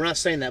 cool. Like we're not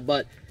saying that,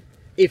 but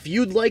if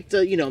you'd like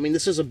to, you know, I mean,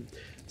 this is a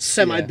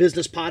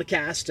semi-business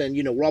podcast, and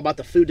you know we're all about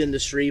the food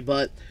industry,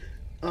 but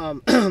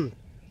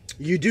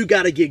you do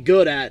got to get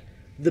good at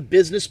the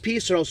business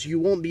piece, or else you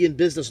won't be in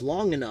business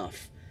long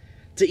enough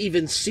to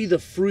even see the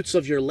fruits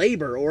of your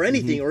labor or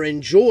anything, or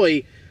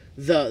enjoy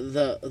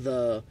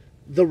the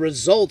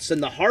results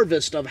and the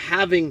harvest of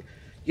having,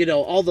 you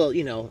know, all the,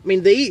 you know, I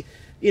mean,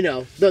 you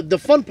know, the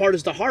fun part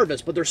is the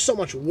harvest, but there's so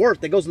much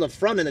work that goes in the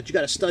front end that you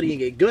got to study and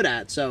get good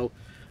at. So,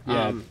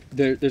 yeah,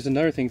 there's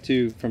another thing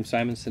too from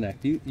Simon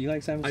Sinek. You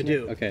like Simon Sinek? I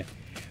do. Okay.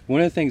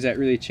 One of the things that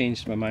really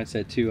changed my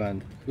mindset too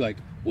on like,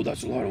 well,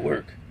 that's a lot of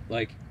work.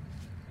 Like,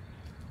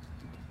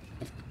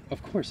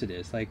 of course it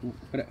is. Like,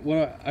 I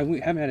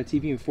haven't had a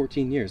TV in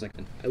 14 years. Like,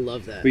 I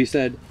love that. But you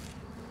said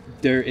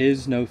there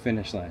is no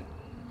finish line.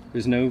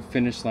 There's no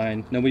finish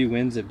line. Nobody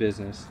wins at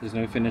business. There's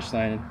no finish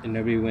line, and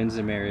nobody wins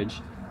in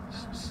marriage.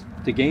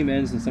 The game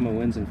ends and someone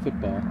wins in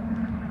football.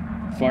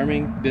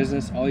 Farming,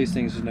 business, all these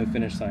things, there's no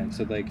finish line.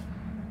 So like,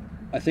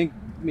 I think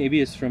maybe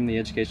it's from the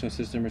educational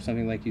system or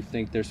something, like you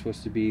think there's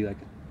supposed to be like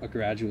a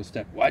gradual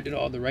step. Well, I did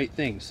all the right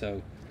things,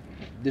 so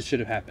this should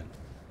have happened.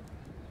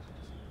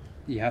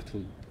 You have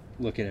to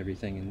look at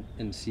everything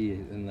and see it,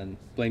 and then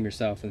blame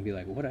yourself and be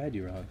like, well, what did I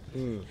do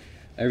wrong?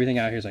 Everything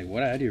out here is like,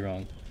 what did I do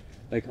wrong?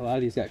 Like a lot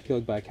of these got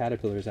killed by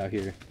caterpillars out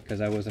here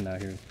because I wasn't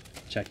out here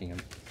checking them,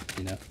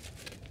 you know.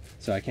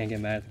 So I can't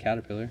get mad at the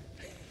caterpillar.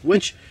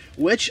 Which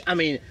I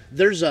mean,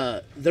 there's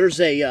a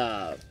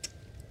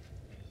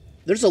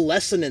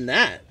lesson in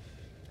that,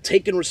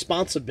 taking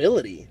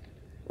responsibility,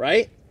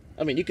 right?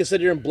 I mean, you can sit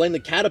here and blame the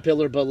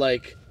caterpillar, but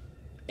like,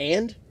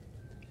 and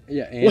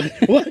yeah, and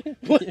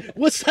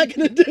what's that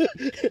gonna do?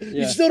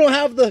 Yeah. You still don't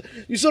have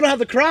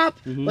the crop.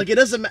 Like it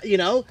doesn't, you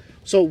know.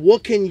 So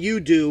what can you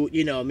do?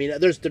 You know, I mean,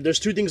 there's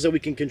two things that we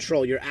can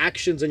control: your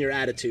actions and your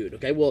attitude.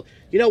 Okay, well,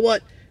 you know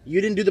what? You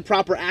didn't do the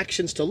proper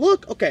actions to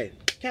look. Okay,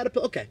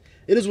 caterpillar. Okay,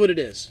 it is what it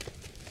is.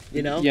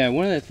 You know. Yeah,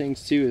 one of the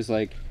things too is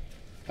like,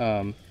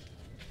 in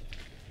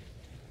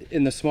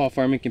the small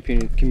farming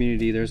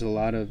community, there's a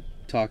lot of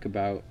talk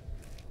about,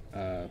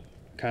 kind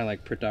of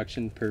like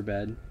production per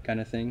bed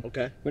kind of thing.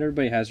 Okay. But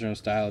everybody has their own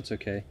style. It's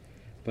okay.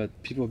 But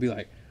people will be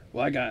like,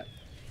 well, I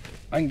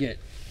can get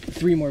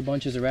 3 more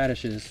bunches of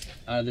radishes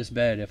out of this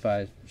bed if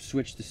I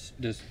switch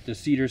the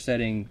cedar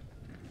setting,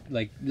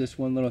 like this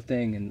one little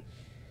thing, and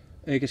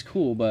like it's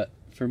cool. But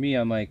for me,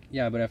 I'm like,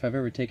 yeah, but if I've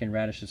ever taken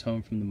radishes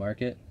home from the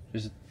market,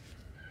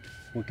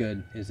 what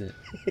good is it?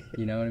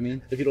 You know what I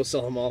mean? If you don't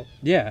sell them all.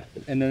 Yeah,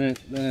 and then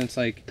it's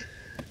like,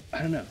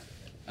 I don't know.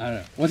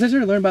 Once I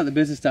started learning about the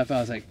business stuff, I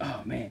was like,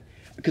 oh man,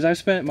 because I've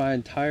spent my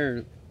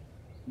entire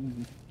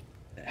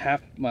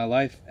half my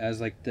life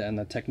as like on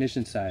the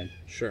technician side.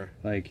 Sure.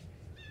 Like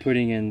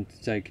putting in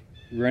like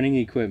running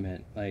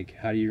equipment, like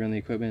how do you run the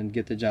equipment and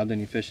get the job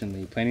done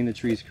efficiently, planting the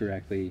trees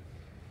correctly,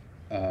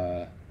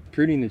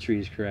 pruning the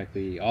trees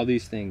correctly, all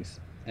these things.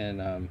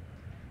 And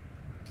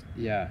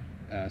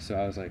so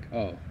I was like,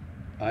 oh,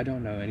 I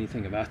don't know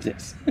anything about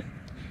this.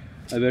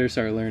 I better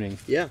start learning.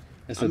 Yeah.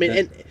 And so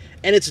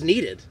and it's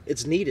needed.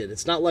 It's needed.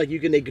 It's not like you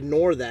can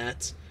ignore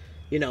that,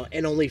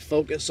 and only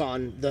focus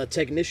on the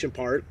technician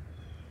part.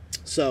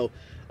 So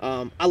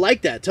I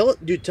like that.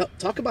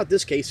 Talk about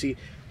this, Casey.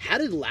 How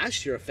did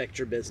last year affect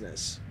your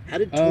business? How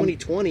did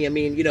 2020? I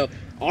mean,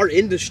 our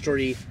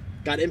industry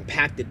got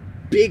impacted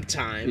big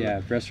time.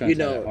 Yeah, restaurants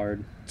had it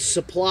hard.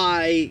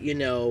 Supply,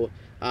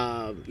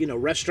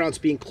 restaurants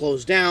being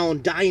closed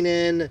down,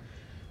 dine-in,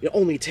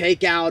 only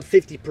takeout,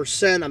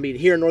 50%. I mean,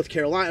 here in North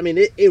Carolina, I mean,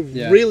 it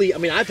really, I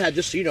mean, I've had,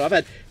 just so you know, I've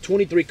had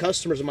 23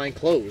 customers of mine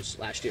close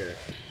last year.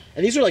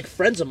 And these are like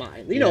friends of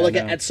mine.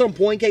 At some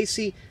point,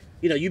 Casey,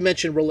 you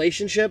mentioned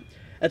relationship.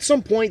 At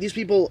some point, these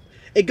people,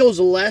 it goes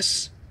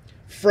less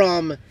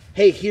from,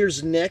 hey,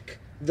 here's Nick,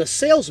 the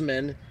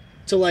salesman,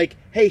 to like,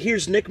 hey,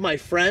 here's Nick, my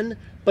friend,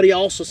 but he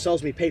also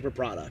sells me paper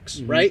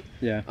products, right?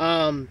 Yeah.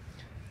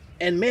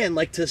 And man,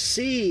 like to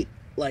see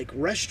like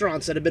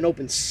restaurants that have been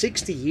open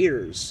 60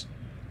 years,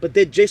 but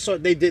they just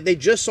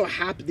so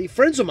happen, the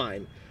friends of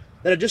mine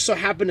that just so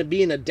happened to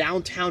be in a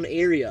downtown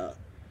area,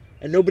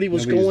 and no one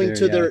was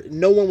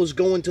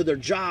going to their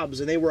jobs,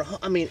 and they were,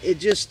 I mean, it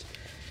just,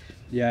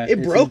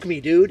 it broke me,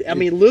 dude. I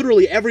mean,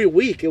 literally every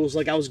week it was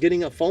like I was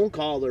getting a phone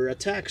call or a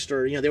text,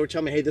 or they were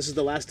telling me, hey, this is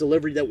the last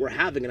delivery that we're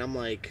having, and I'm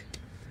like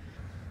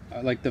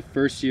the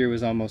first year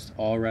was almost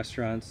all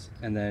restaurants,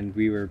 and then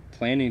we were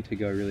planning to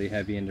go really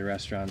heavy into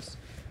restaurants,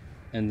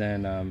 and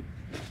then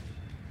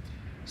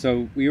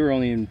so we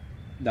were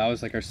that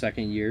was like our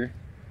second year,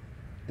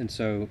 and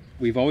so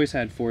we've always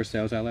had 4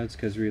 sales outlets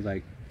because we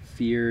like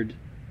feared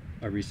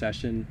a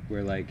recession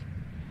where like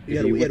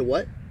you had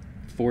what?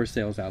 4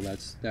 sales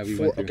outlets that we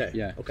went through. Okay.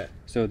 Yeah. Okay.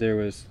 So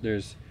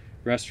there's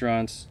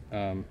restaurants,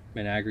 an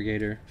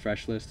aggregator,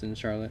 Fresh List in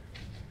Charlotte,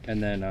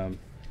 and then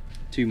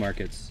 2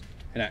 markets,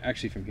 and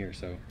actually from here.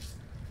 So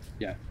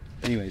yeah.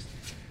 Anyways,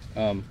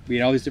 we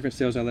had all these different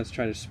sales outlets,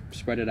 try to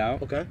spread it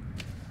out. Okay.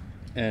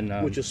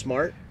 And which is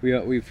smart.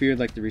 We feared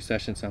like the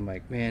recession, so I'm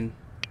like, man,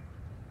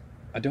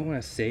 I don't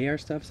want to say our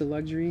stuff's a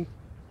luxury.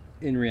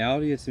 In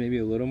reality, it's maybe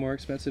a little more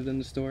expensive than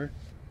the store,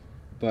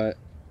 but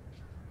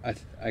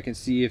I can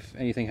see if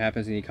anything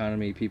happens in the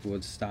economy, people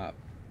would stop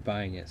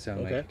buying it. So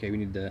I'm like, okay, we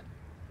need to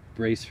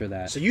brace for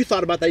that. So you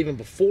thought about that even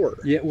before?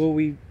 Yeah, well,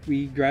 we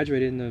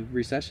graduated in the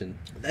recession.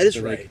 That is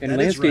right. And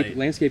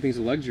landscaping is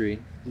a luxury.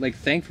 Like,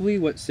 thankfully,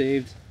 what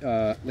saved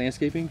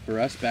landscaping for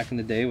us back in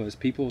the day was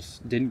people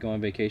didn't go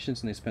on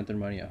vacations and they spent their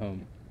money at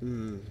home.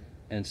 Mm.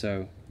 And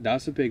so that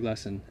was a big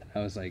lesson. I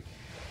was like,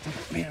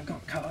 man, I'm going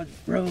to college,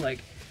 bro.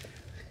 Like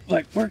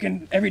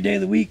working every day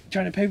of the week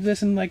trying to pay for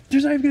this, and like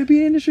there's not even gonna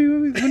be an industry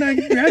when I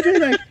graduate.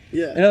 Like,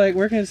 yeah. And I like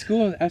working at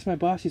school and asked my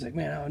boss. He's like,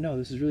 man, I don't know,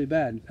 this is really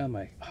bad. I'm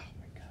like, oh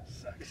my god, this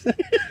sucks.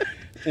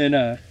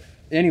 And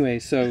anyway,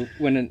 so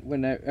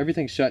when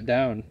everything shut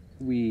down,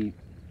 we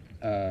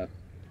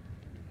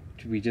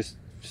just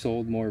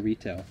sold more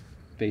retail,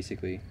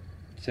 basically,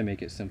 to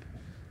make it simple.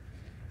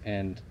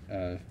 And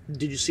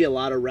did you see a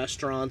lot of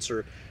restaurants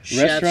or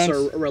chefs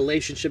or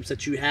relationships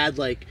that you had,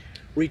 like?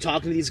 Were you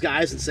talking to these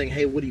guys and saying,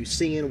 hey, what are you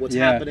seeing? What's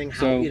happening?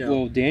 How,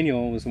 Well,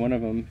 Daniel was one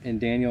of them. And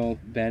Daniel,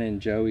 Ben,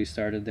 and Joey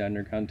started the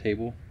Underground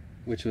Table,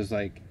 which was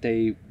like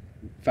they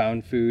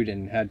found food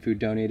and had food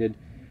donated.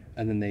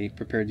 And then they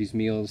prepared these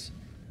meals.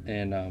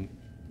 And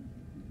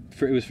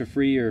it was for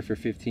free or for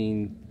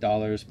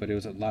 $15, but it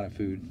was a lot of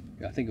food.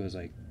 I think it was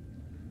like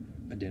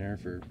a dinner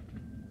for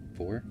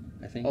 4,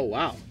 I think. Oh,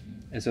 wow.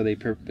 And so they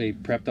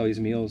prepped all these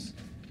meals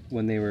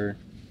when they were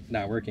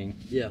not working,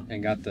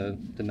 and got the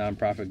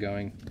nonprofit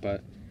going.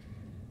 But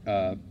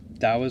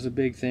that was a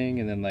big thing.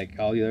 And then like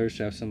all the other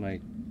chefs, I'm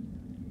like,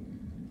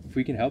 if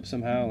we can help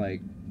somehow,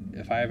 like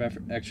if I have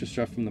extra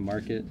stuff from the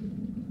market,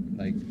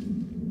 like,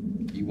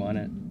 you want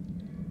it,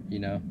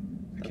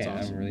 That's awesome.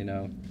 I don't really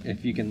know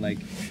if you can like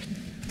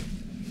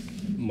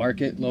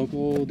market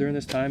local during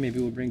this time.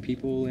 Maybe we'll bring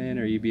people in,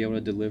 or you'd be able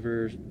to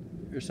deliver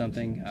or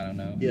something. I don't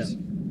know.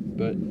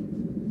 But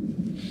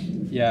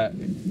yeah.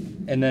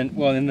 And then,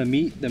 in the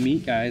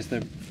meat guys,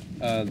 the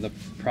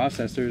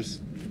processors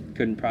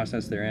couldn't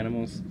process their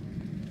animals,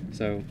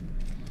 so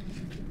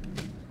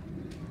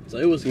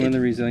it was one of the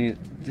resilient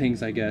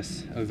things, I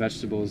guess, of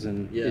vegetables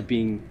and it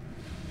being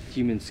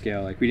human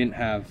scale. Like, we didn't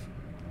have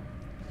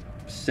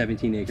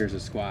 17 acres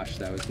of squash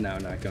that was now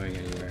not going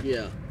anywhere.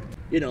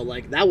 Yeah,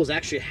 like that was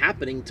actually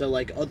happening to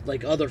like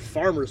other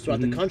farmers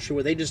throughout the country,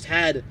 where they just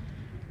had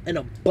an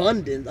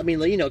abundance. I mean,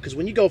 because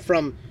when you go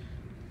from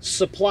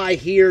supply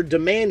here,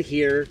 demand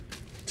here,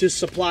 to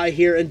supply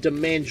here and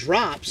demand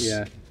drops.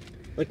 Yeah.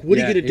 Like, what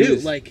are you gonna do?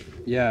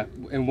 Yeah,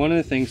 and one of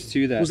the things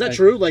too that Was that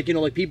true? Like, you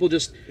know, like people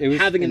just It was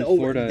having in an over.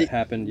 Florida. It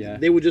happened. Yeah.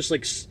 They would just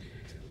like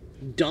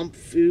dump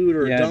food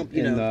or yeah, dump,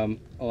 you and know.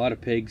 a lot of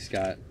pigs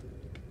got,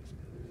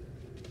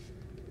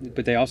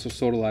 but they also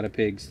sold a lot of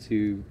pigs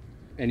to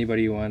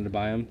anybody who wanted to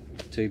buy them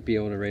to be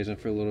able to raise them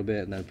for a little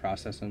bit and then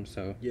process them.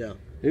 So Yeah.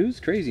 it was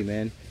crazy,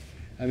 man.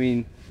 I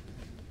mean,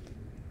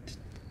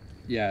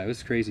 yeah, it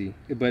was crazy.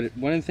 But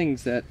one of the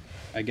things that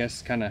I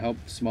guess kind of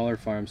helped smaller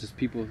farms is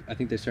people, I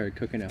think they started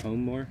cooking at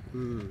home more.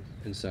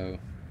 And so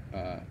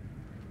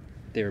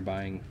they were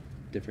buying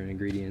different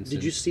ingredients.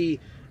 Did you see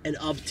an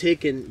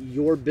uptick in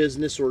your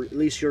business, or at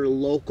least your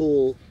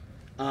local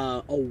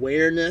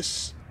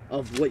awareness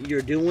of what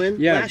you're doing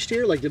last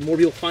year? Like, did more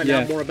people find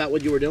out more about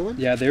what you were doing?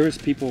 Yeah, there was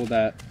people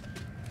that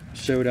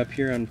showed up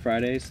here on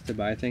Fridays to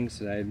buy things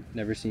that I'd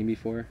never seen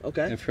before.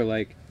 Okay. And for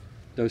like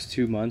those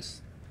 2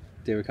 months,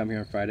 they would come here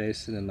on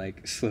Fridays, and then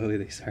like slowly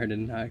they started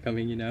not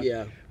coming, you know?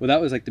 Yeah. Well,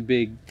 that was like the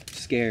big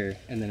scare,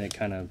 and then it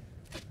kind of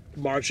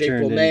March,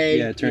 April, May.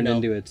 Yeah, it turned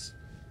into its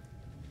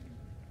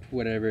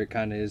whatever it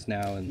kind of is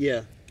now, and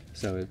Yeah.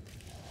 so it,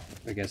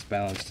 I guess,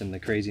 balanced in the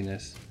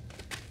craziness.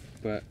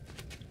 But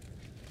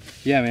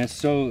yeah, man, it's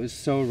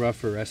so rough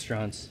for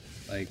restaurants.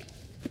 Like,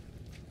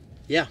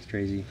 Yeah. it's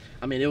crazy.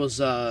 I mean, it was,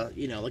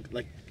 you know,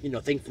 like you know,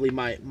 thankfully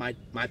my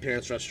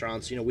parents'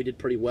 restaurants, you know, we did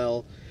pretty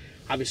well.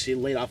 Obviously,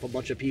 laid off a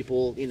bunch of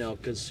people, you know,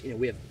 because, you know,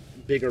 we have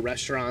bigger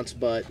restaurants,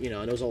 but, you know,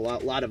 and there was a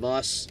lot of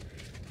us,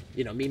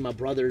 you know, me and my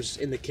brothers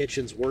in the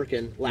kitchens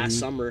working last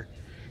summer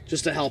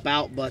just to help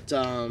out. But,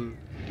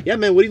 yeah,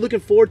 man, what are you looking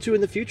forward to in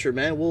the future,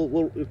 man?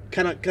 We'll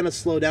kind of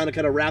slow down and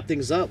kind of wrap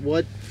things up.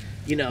 What,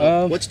 you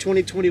know, what's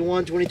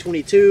 2021,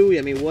 2022?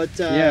 I mean, what?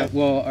 Yeah,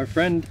 well, our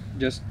friend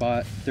just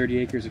bought 30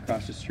 acres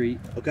across the street.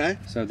 Okay.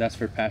 So that's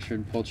for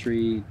pastured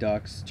poultry,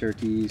 ducks,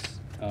 turkeys.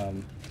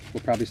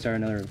 We'll probably start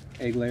another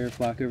egg layer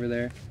flock over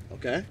there.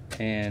 Okay.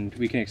 And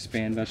we can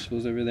expand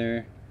vegetables over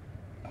there.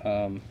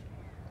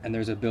 And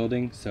there's a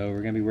building, so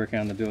we're going to be working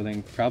on the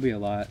building probably a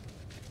lot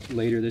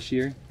later this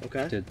year.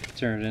 Okay. To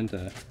turn it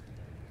into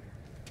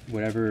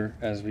whatever,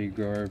 as we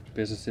grow our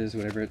businesses,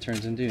 whatever it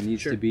turns into, it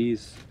needs to be.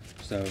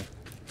 So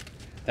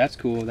that's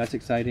cool. That's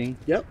exciting.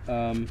 Yep.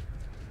 I'm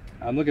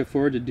looking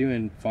forward to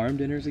doing farm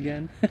dinners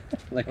again,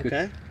 like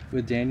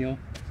with Daniel.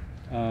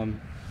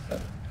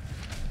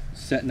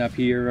 Setting up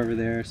here, over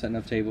there, setting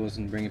up tables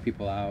and bringing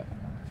people out,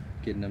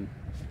 getting them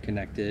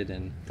connected.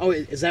 And oh,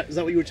 is that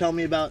what you were telling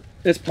me about?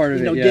 It's part of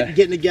you know, it. Yeah.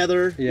 Getting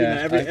together.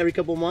 Yeah. You know, every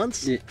couple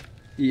months.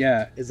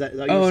 Yeah. Is that?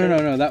 Oh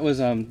no. That was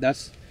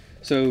that's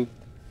so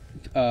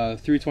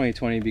through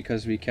 2020,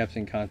 because we kept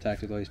in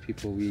contact with all these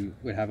people. We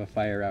would have a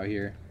fire out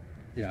here,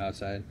 you know,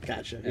 outside.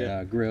 Gotcha.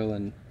 And grill,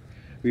 and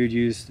we would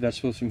use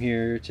vegetables from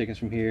here, chickens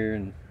from here,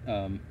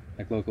 and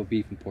like local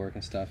beef and pork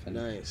and stuff. And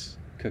nice.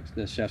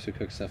 The chefs would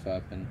cook stuff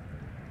up, and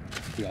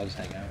we all just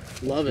hang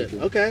out. Love it.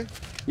 Okay.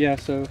 Yeah.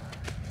 So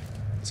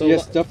yeah,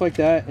 stuff like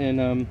that,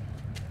 and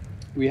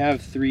we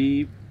have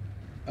 3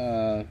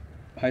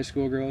 high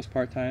school girls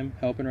part-time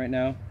helping right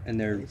now, and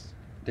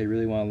they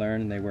really want to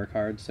learn and they work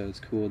hard. So it's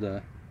cool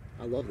to.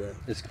 I love that.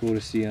 It's cool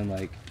to see them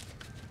like,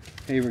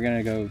 hey, we're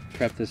gonna go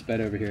prep this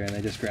bed over here, and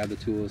they just grab the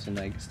tools and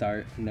like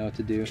start and know what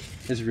to do.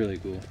 It's really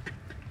cool.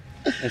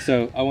 And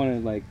so I want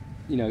to, like,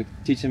 you know,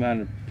 teach them how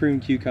to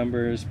prune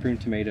cucumbers, prune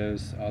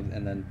tomatoes,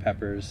 and then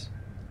peppers,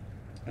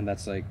 and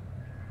that's like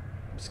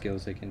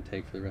skills they can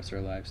take for the rest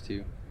of their lives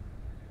too.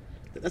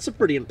 That's a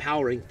pretty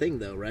empowering thing,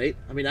 though, right?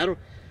 I mean, I don't,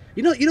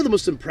 you know, the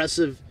most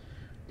impressive,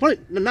 probably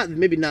not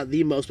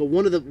the most, but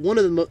one of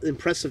the most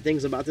impressive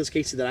things about this,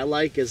 Casey, that I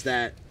like is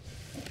that,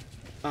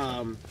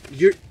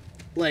 you're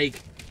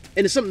like,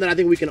 and it's something that I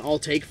think we can all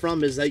take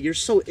from, is that you're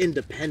so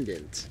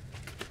independent.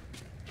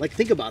 Like,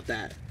 think about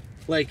that.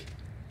 Like,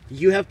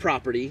 you have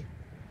property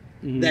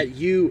that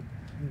you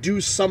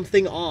do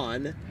something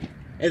on,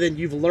 and then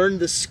you've learned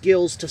the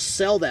skills to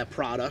sell that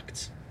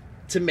product,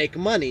 to make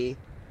money,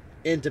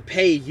 and to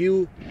pay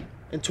you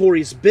and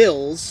Tori's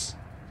bills,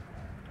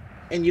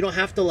 and you don't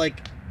have to,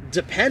 like,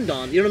 depend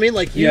on, you know what I mean?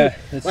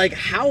 Like, like,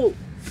 how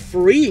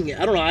freeing,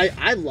 I don't know,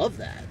 I love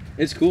that.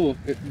 It's cool,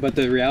 but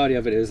the reality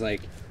of it is, like,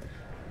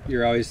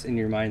 you're always in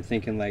your mind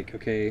thinking, like,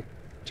 okay,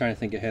 trying to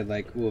think ahead,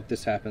 like, well, if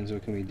this happens,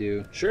 what can we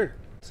do? Sure.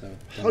 So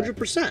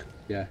 100%.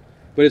 Yeah,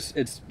 but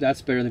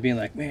that's better than being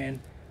like,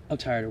 man, I'm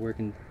tired of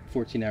working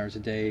 14 hours a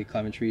day,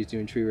 climbing trees,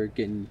 doing tree work,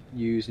 getting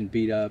used and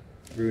beat up,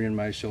 ruining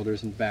my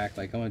shoulders and back.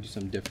 Like, I want to do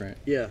something different.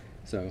 Yeah.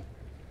 So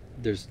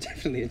there's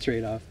definitely a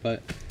trade-off,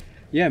 but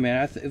yeah,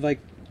 man, like,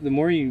 the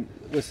more you,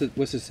 what's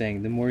the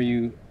saying? The more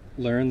you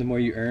learn, the more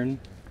you earn.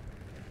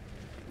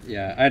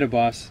 Yeah, I had a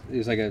boss. He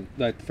was like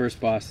the first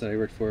boss that I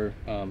worked for,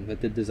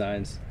 that did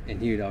designs,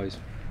 and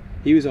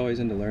he was always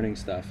into learning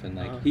stuff, and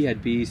like he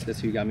had bees. That's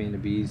who got me into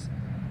bees,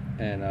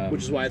 and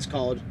which is why it's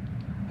called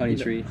Honey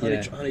Tree.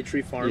 Honey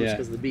Tree Farms,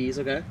 because of the bees.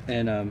 Okay.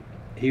 And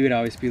he would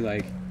always be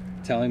like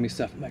telling me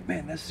stuff. I'm like,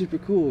 man, that's super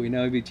cool. You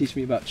know, he'd be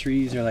teaching me about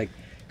trees, or like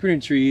pruning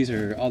trees,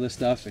 or all this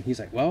stuff. And he's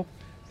like, well,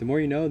 the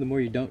more you know, the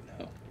more you don't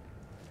know.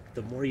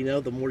 The more you know,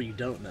 the more you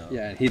don't know.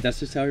 Yeah, and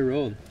that's just how he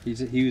rolled.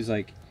 He's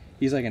like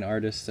an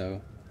artist,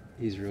 so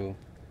he's real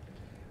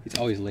He's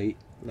always late.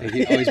 Like,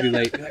 he'd always be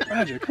late. Be like,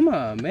 Roger, come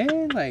on,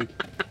 man. Like,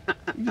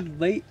 you're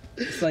late.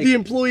 It's like the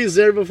employee is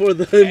there before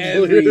the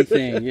employer.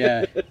 everything.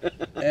 Yeah,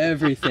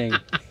 everything.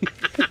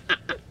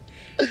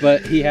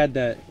 But he had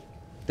that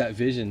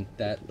vision,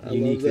 that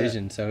unique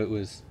vision. So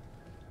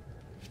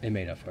it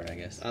made up for it, I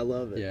guess. I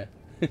love it. Yeah.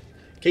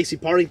 Casey,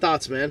 parting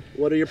thoughts, man.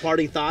 What are your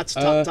parting thoughts?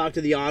 Talk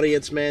to the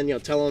audience, man. You know,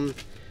 tell them,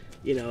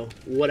 you know,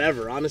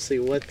 whatever. Honestly,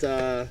 what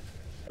give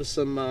us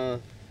some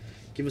of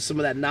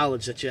that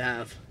knowledge that you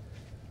have.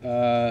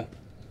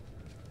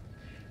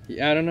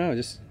 Yeah, I don't know.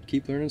 Just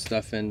keep learning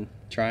stuff and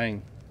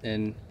trying,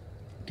 and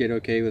get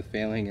okay with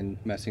failing and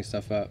messing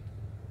stuff up.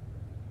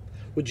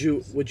 Would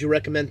you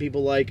recommend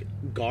people like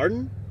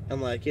garden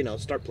and like, you know,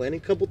 start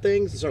planting a couple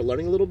things and start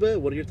learning a little bit?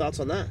 What are your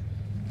thoughts on that?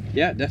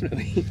 Yeah,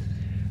 definitely.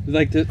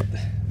 Like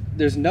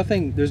there's no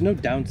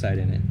downside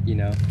in it, you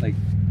know. Like,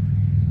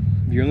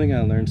 you're only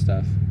gonna learn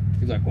stuff.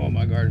 You're like, "Well,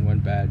 my garden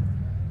went bad."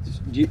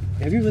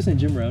 Have you listened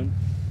to Jim Rohn?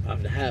 I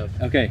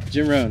have. Okay,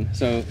 Jim Rohn.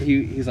 So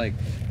he's like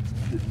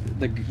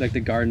the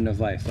garden of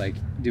life. Like,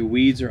 the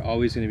weeds are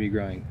always going to be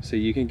growing. So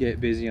you can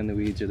get busy on the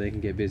weeds, or they can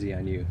get busy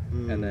on you,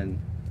 and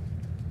then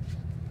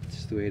it's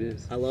just the way it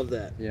is. I love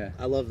that. Yeah,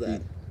 I love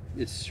that.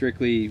 It's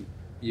strictly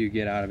you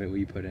get out of it what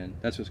you put in.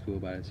 That's what's cool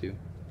about it too.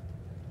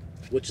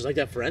 Which is like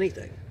that for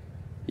anything.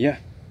 Yeah.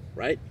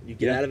 Right? You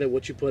get out of it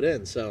what you put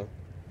in. So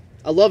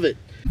I love it.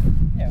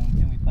 Yeah,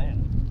 and we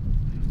plan.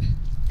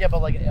 Yeah,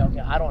 but like, okay,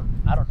 I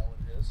don't know what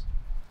it is.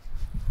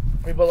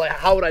 I mean, but like,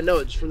 how would I know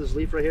it? Just from this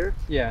leaf right here?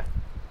 Yeah.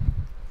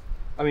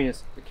 I mean,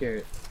 it's a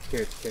carrot.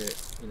 Carrot's a carrot,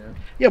 you know?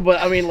 Yeah,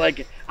 but I mean,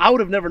 like, I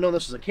would have never known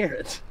this was a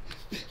carrot.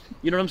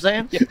 You know what I'm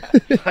saying? Yeah.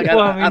 Like, well,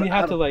 I mean, you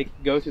have to, like,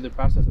 go through the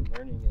process of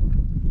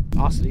learning.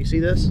 Austin, you see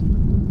this?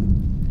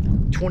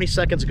 20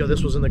 seconds ago,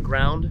 this was in the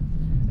ground,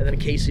 and then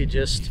Casey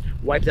just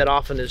wiped that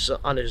off on his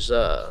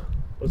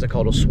what's it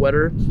called, a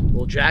sweater,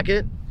 little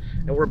jacket,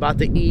 and we're about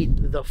to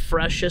eat the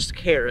freshest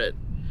carrot.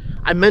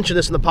 I mentioned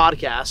this in the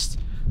podcast,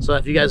 so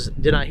if you guys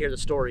did not hear the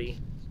story,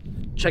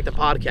 check the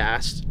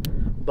podcast.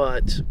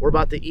 But we're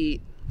about to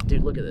eat.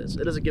 Dude, look at this.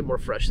 It doesn't get more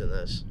fresh than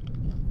this.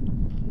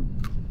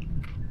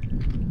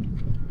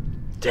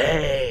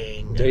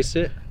 Dang. Taste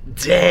it?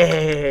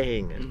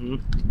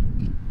 Dang.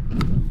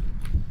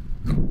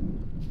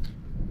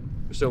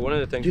 So one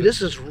of the things... Dude,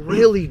 this is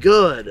really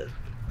good.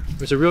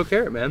 It's a real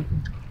carrot, man.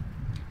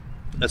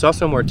 It's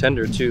also more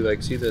tender, too.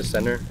 Like, see the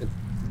center? It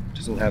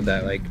doesn't have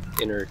that, like,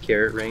 inner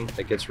carrot ring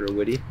that gets real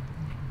woody.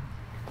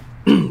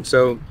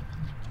 So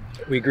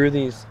we grew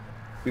these...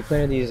 We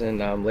planted these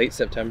in late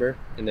September,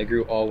 and they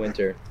grew all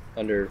winter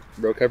under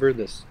row cover,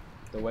 the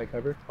white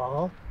cover.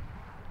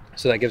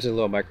 So that gives it a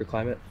little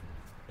microclimate.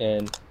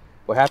 And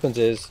what happens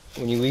is,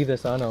 when you leave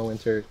this on all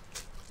winter,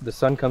 the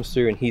sun comes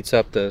through and heats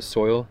up the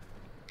soil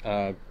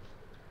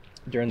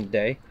during the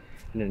day,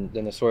 and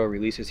then the soil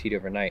releases heat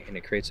overnight, and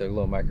it creates a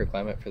little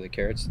microclimate for the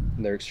carrots.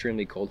 And they're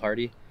extremely cold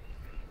hardy,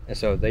 and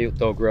so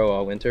they'll grow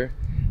all winter.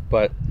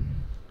 But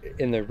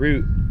in the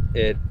root,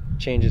 it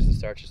changes the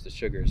starches to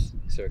sugars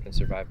so it can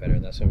survive better,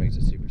 and that's what makes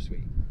it super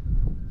sweet.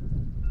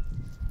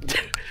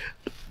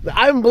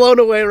 I'm blown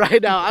away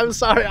right now. I'm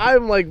sorry.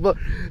 I'm like,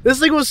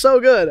 this thing was so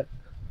good.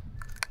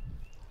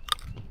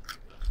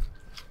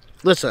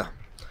 Listen,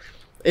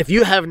 if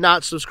you have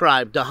not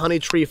subscribed to Honey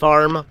Tree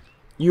Farm,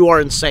 you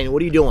are insane.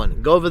 What are you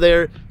doing? Go over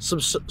there,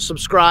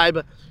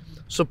 subscribe,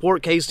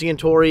 support Casey and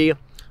Tori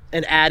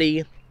and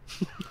Addie,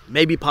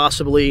 maybe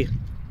possibly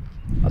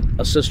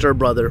a sister or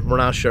brother. We're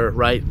not sure,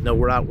 right? No,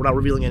 we're not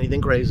revealing anything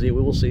crazy.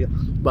 We will see.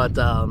 But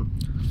I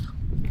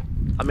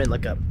mean,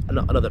 like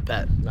another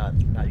pet. Not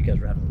you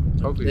guys are having.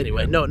 Totally.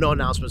 Anyway, no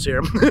announcements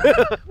here.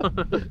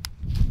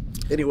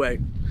 Anyway,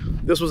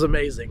 this was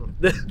amazing.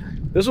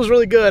 This was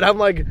really good. I'm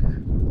like,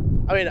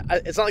 I mean,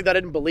 it's not like that I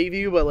didn't believe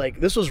you, but like,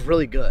 this was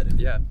really good.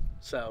 Yeah.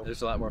 So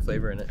there's a lot more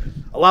flavor in it.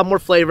 A lot more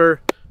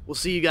flavor. We'll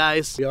see you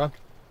guys. Yeah.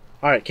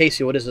 All right,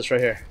 Casey, what is this right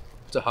here?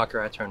 It's a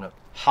Hawkeye turnip.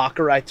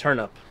 Hawkeye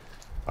turnip.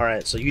 All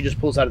right, so you just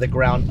pulled this out of the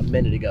ground a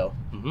minute ago.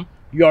 Mm-hmm.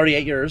 You already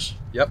ate yours.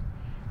 Yep.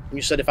 And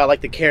you said if I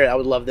like the carrot, I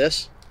would love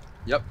this.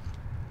 Yep.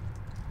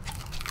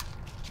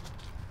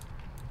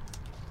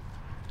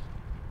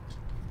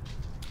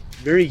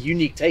 Very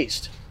unique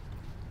taste.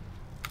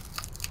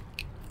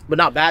 But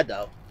not bad,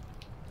 though.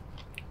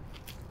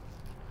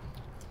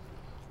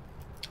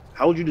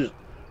 How would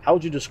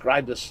you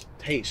describe this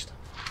taste?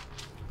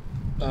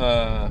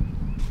 A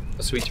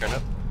sweet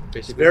turnip,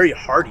 basically. Very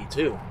hearty,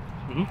 too.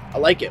 Mm-hmm. I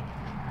like it.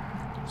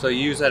 So you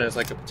use that as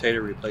like a potato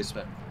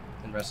replacement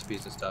in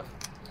recipes and stuff.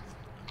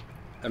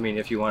 I mean,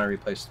 if you want to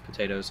replace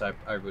potatoes,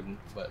 I wouldn't,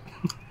 but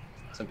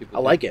some people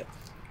do. Like it.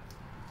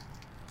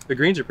 The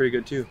greens are pretty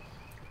good, too.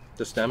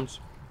 The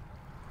stems.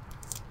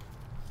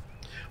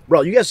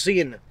 Bro, you guys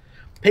seeing...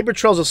 Paper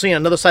Trails is seeing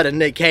another side of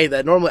Nick K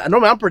that normally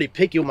I'm pretty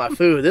picky with my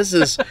food. This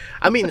is...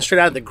 I'm eating straight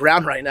out of the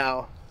ground right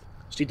now.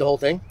 Just eat the whole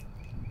thing?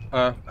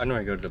 I know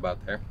I go to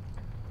about there.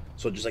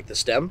 So just like the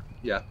stem?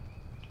 Yeah.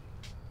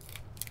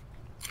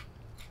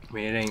 I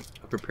mean, it ain't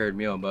a prepared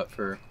meal, but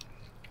for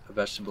a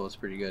vegetable, it's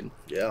pretty good.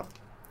 Yeah.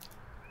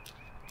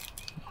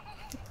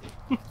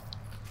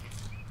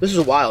 This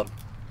is wild.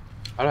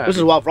 This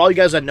is wild. For all you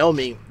guys that know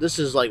me, this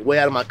is like way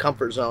out of my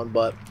comfort zone,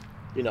 but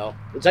you know,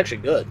 it's actually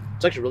good.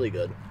 It's actually really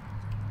good.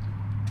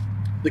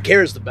 The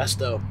carrot is the best,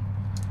 though.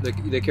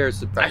 The carrot's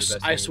probably the best.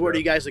 I swear to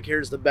you guys, the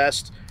carrot is the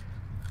best.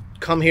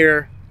 Come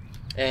here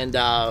and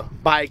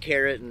buy a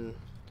carrot, and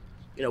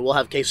you know, we'll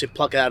have Casey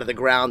pluck it out of the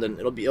ground, and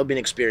it'll be an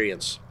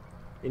experience.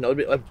 You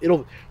know,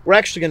 we're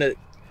actually gonna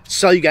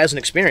sell you guys an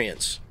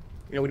experience.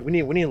 You know, we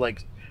need to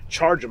like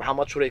charge them. How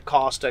much would it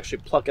cost to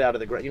actually pluck it out of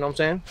the ground? You know what I'm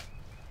saying?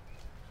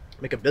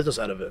 Make a business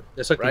out of it.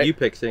 It's like right? the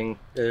U-Pick thing.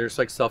 There's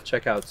like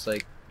self-checkouts.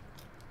 Like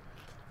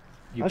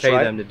you That's pay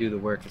right. them to do the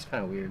work. It's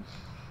kind of weird.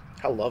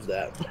 I love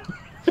that.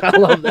 I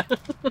love that.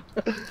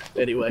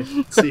 Anyway,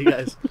 see you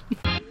guys.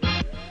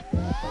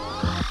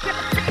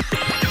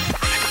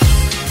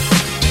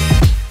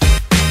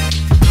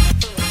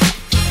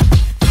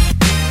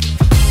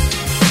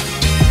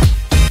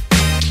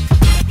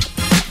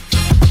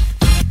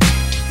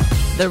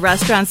 The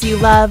restaurants you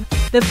love,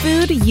 the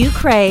food you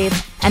crave,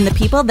 and the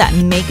people that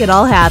make it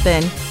all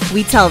happen.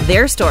 We tell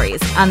their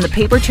stories on the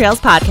Paper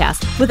Trails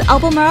podcast with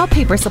Albemarle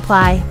Paper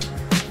Supply.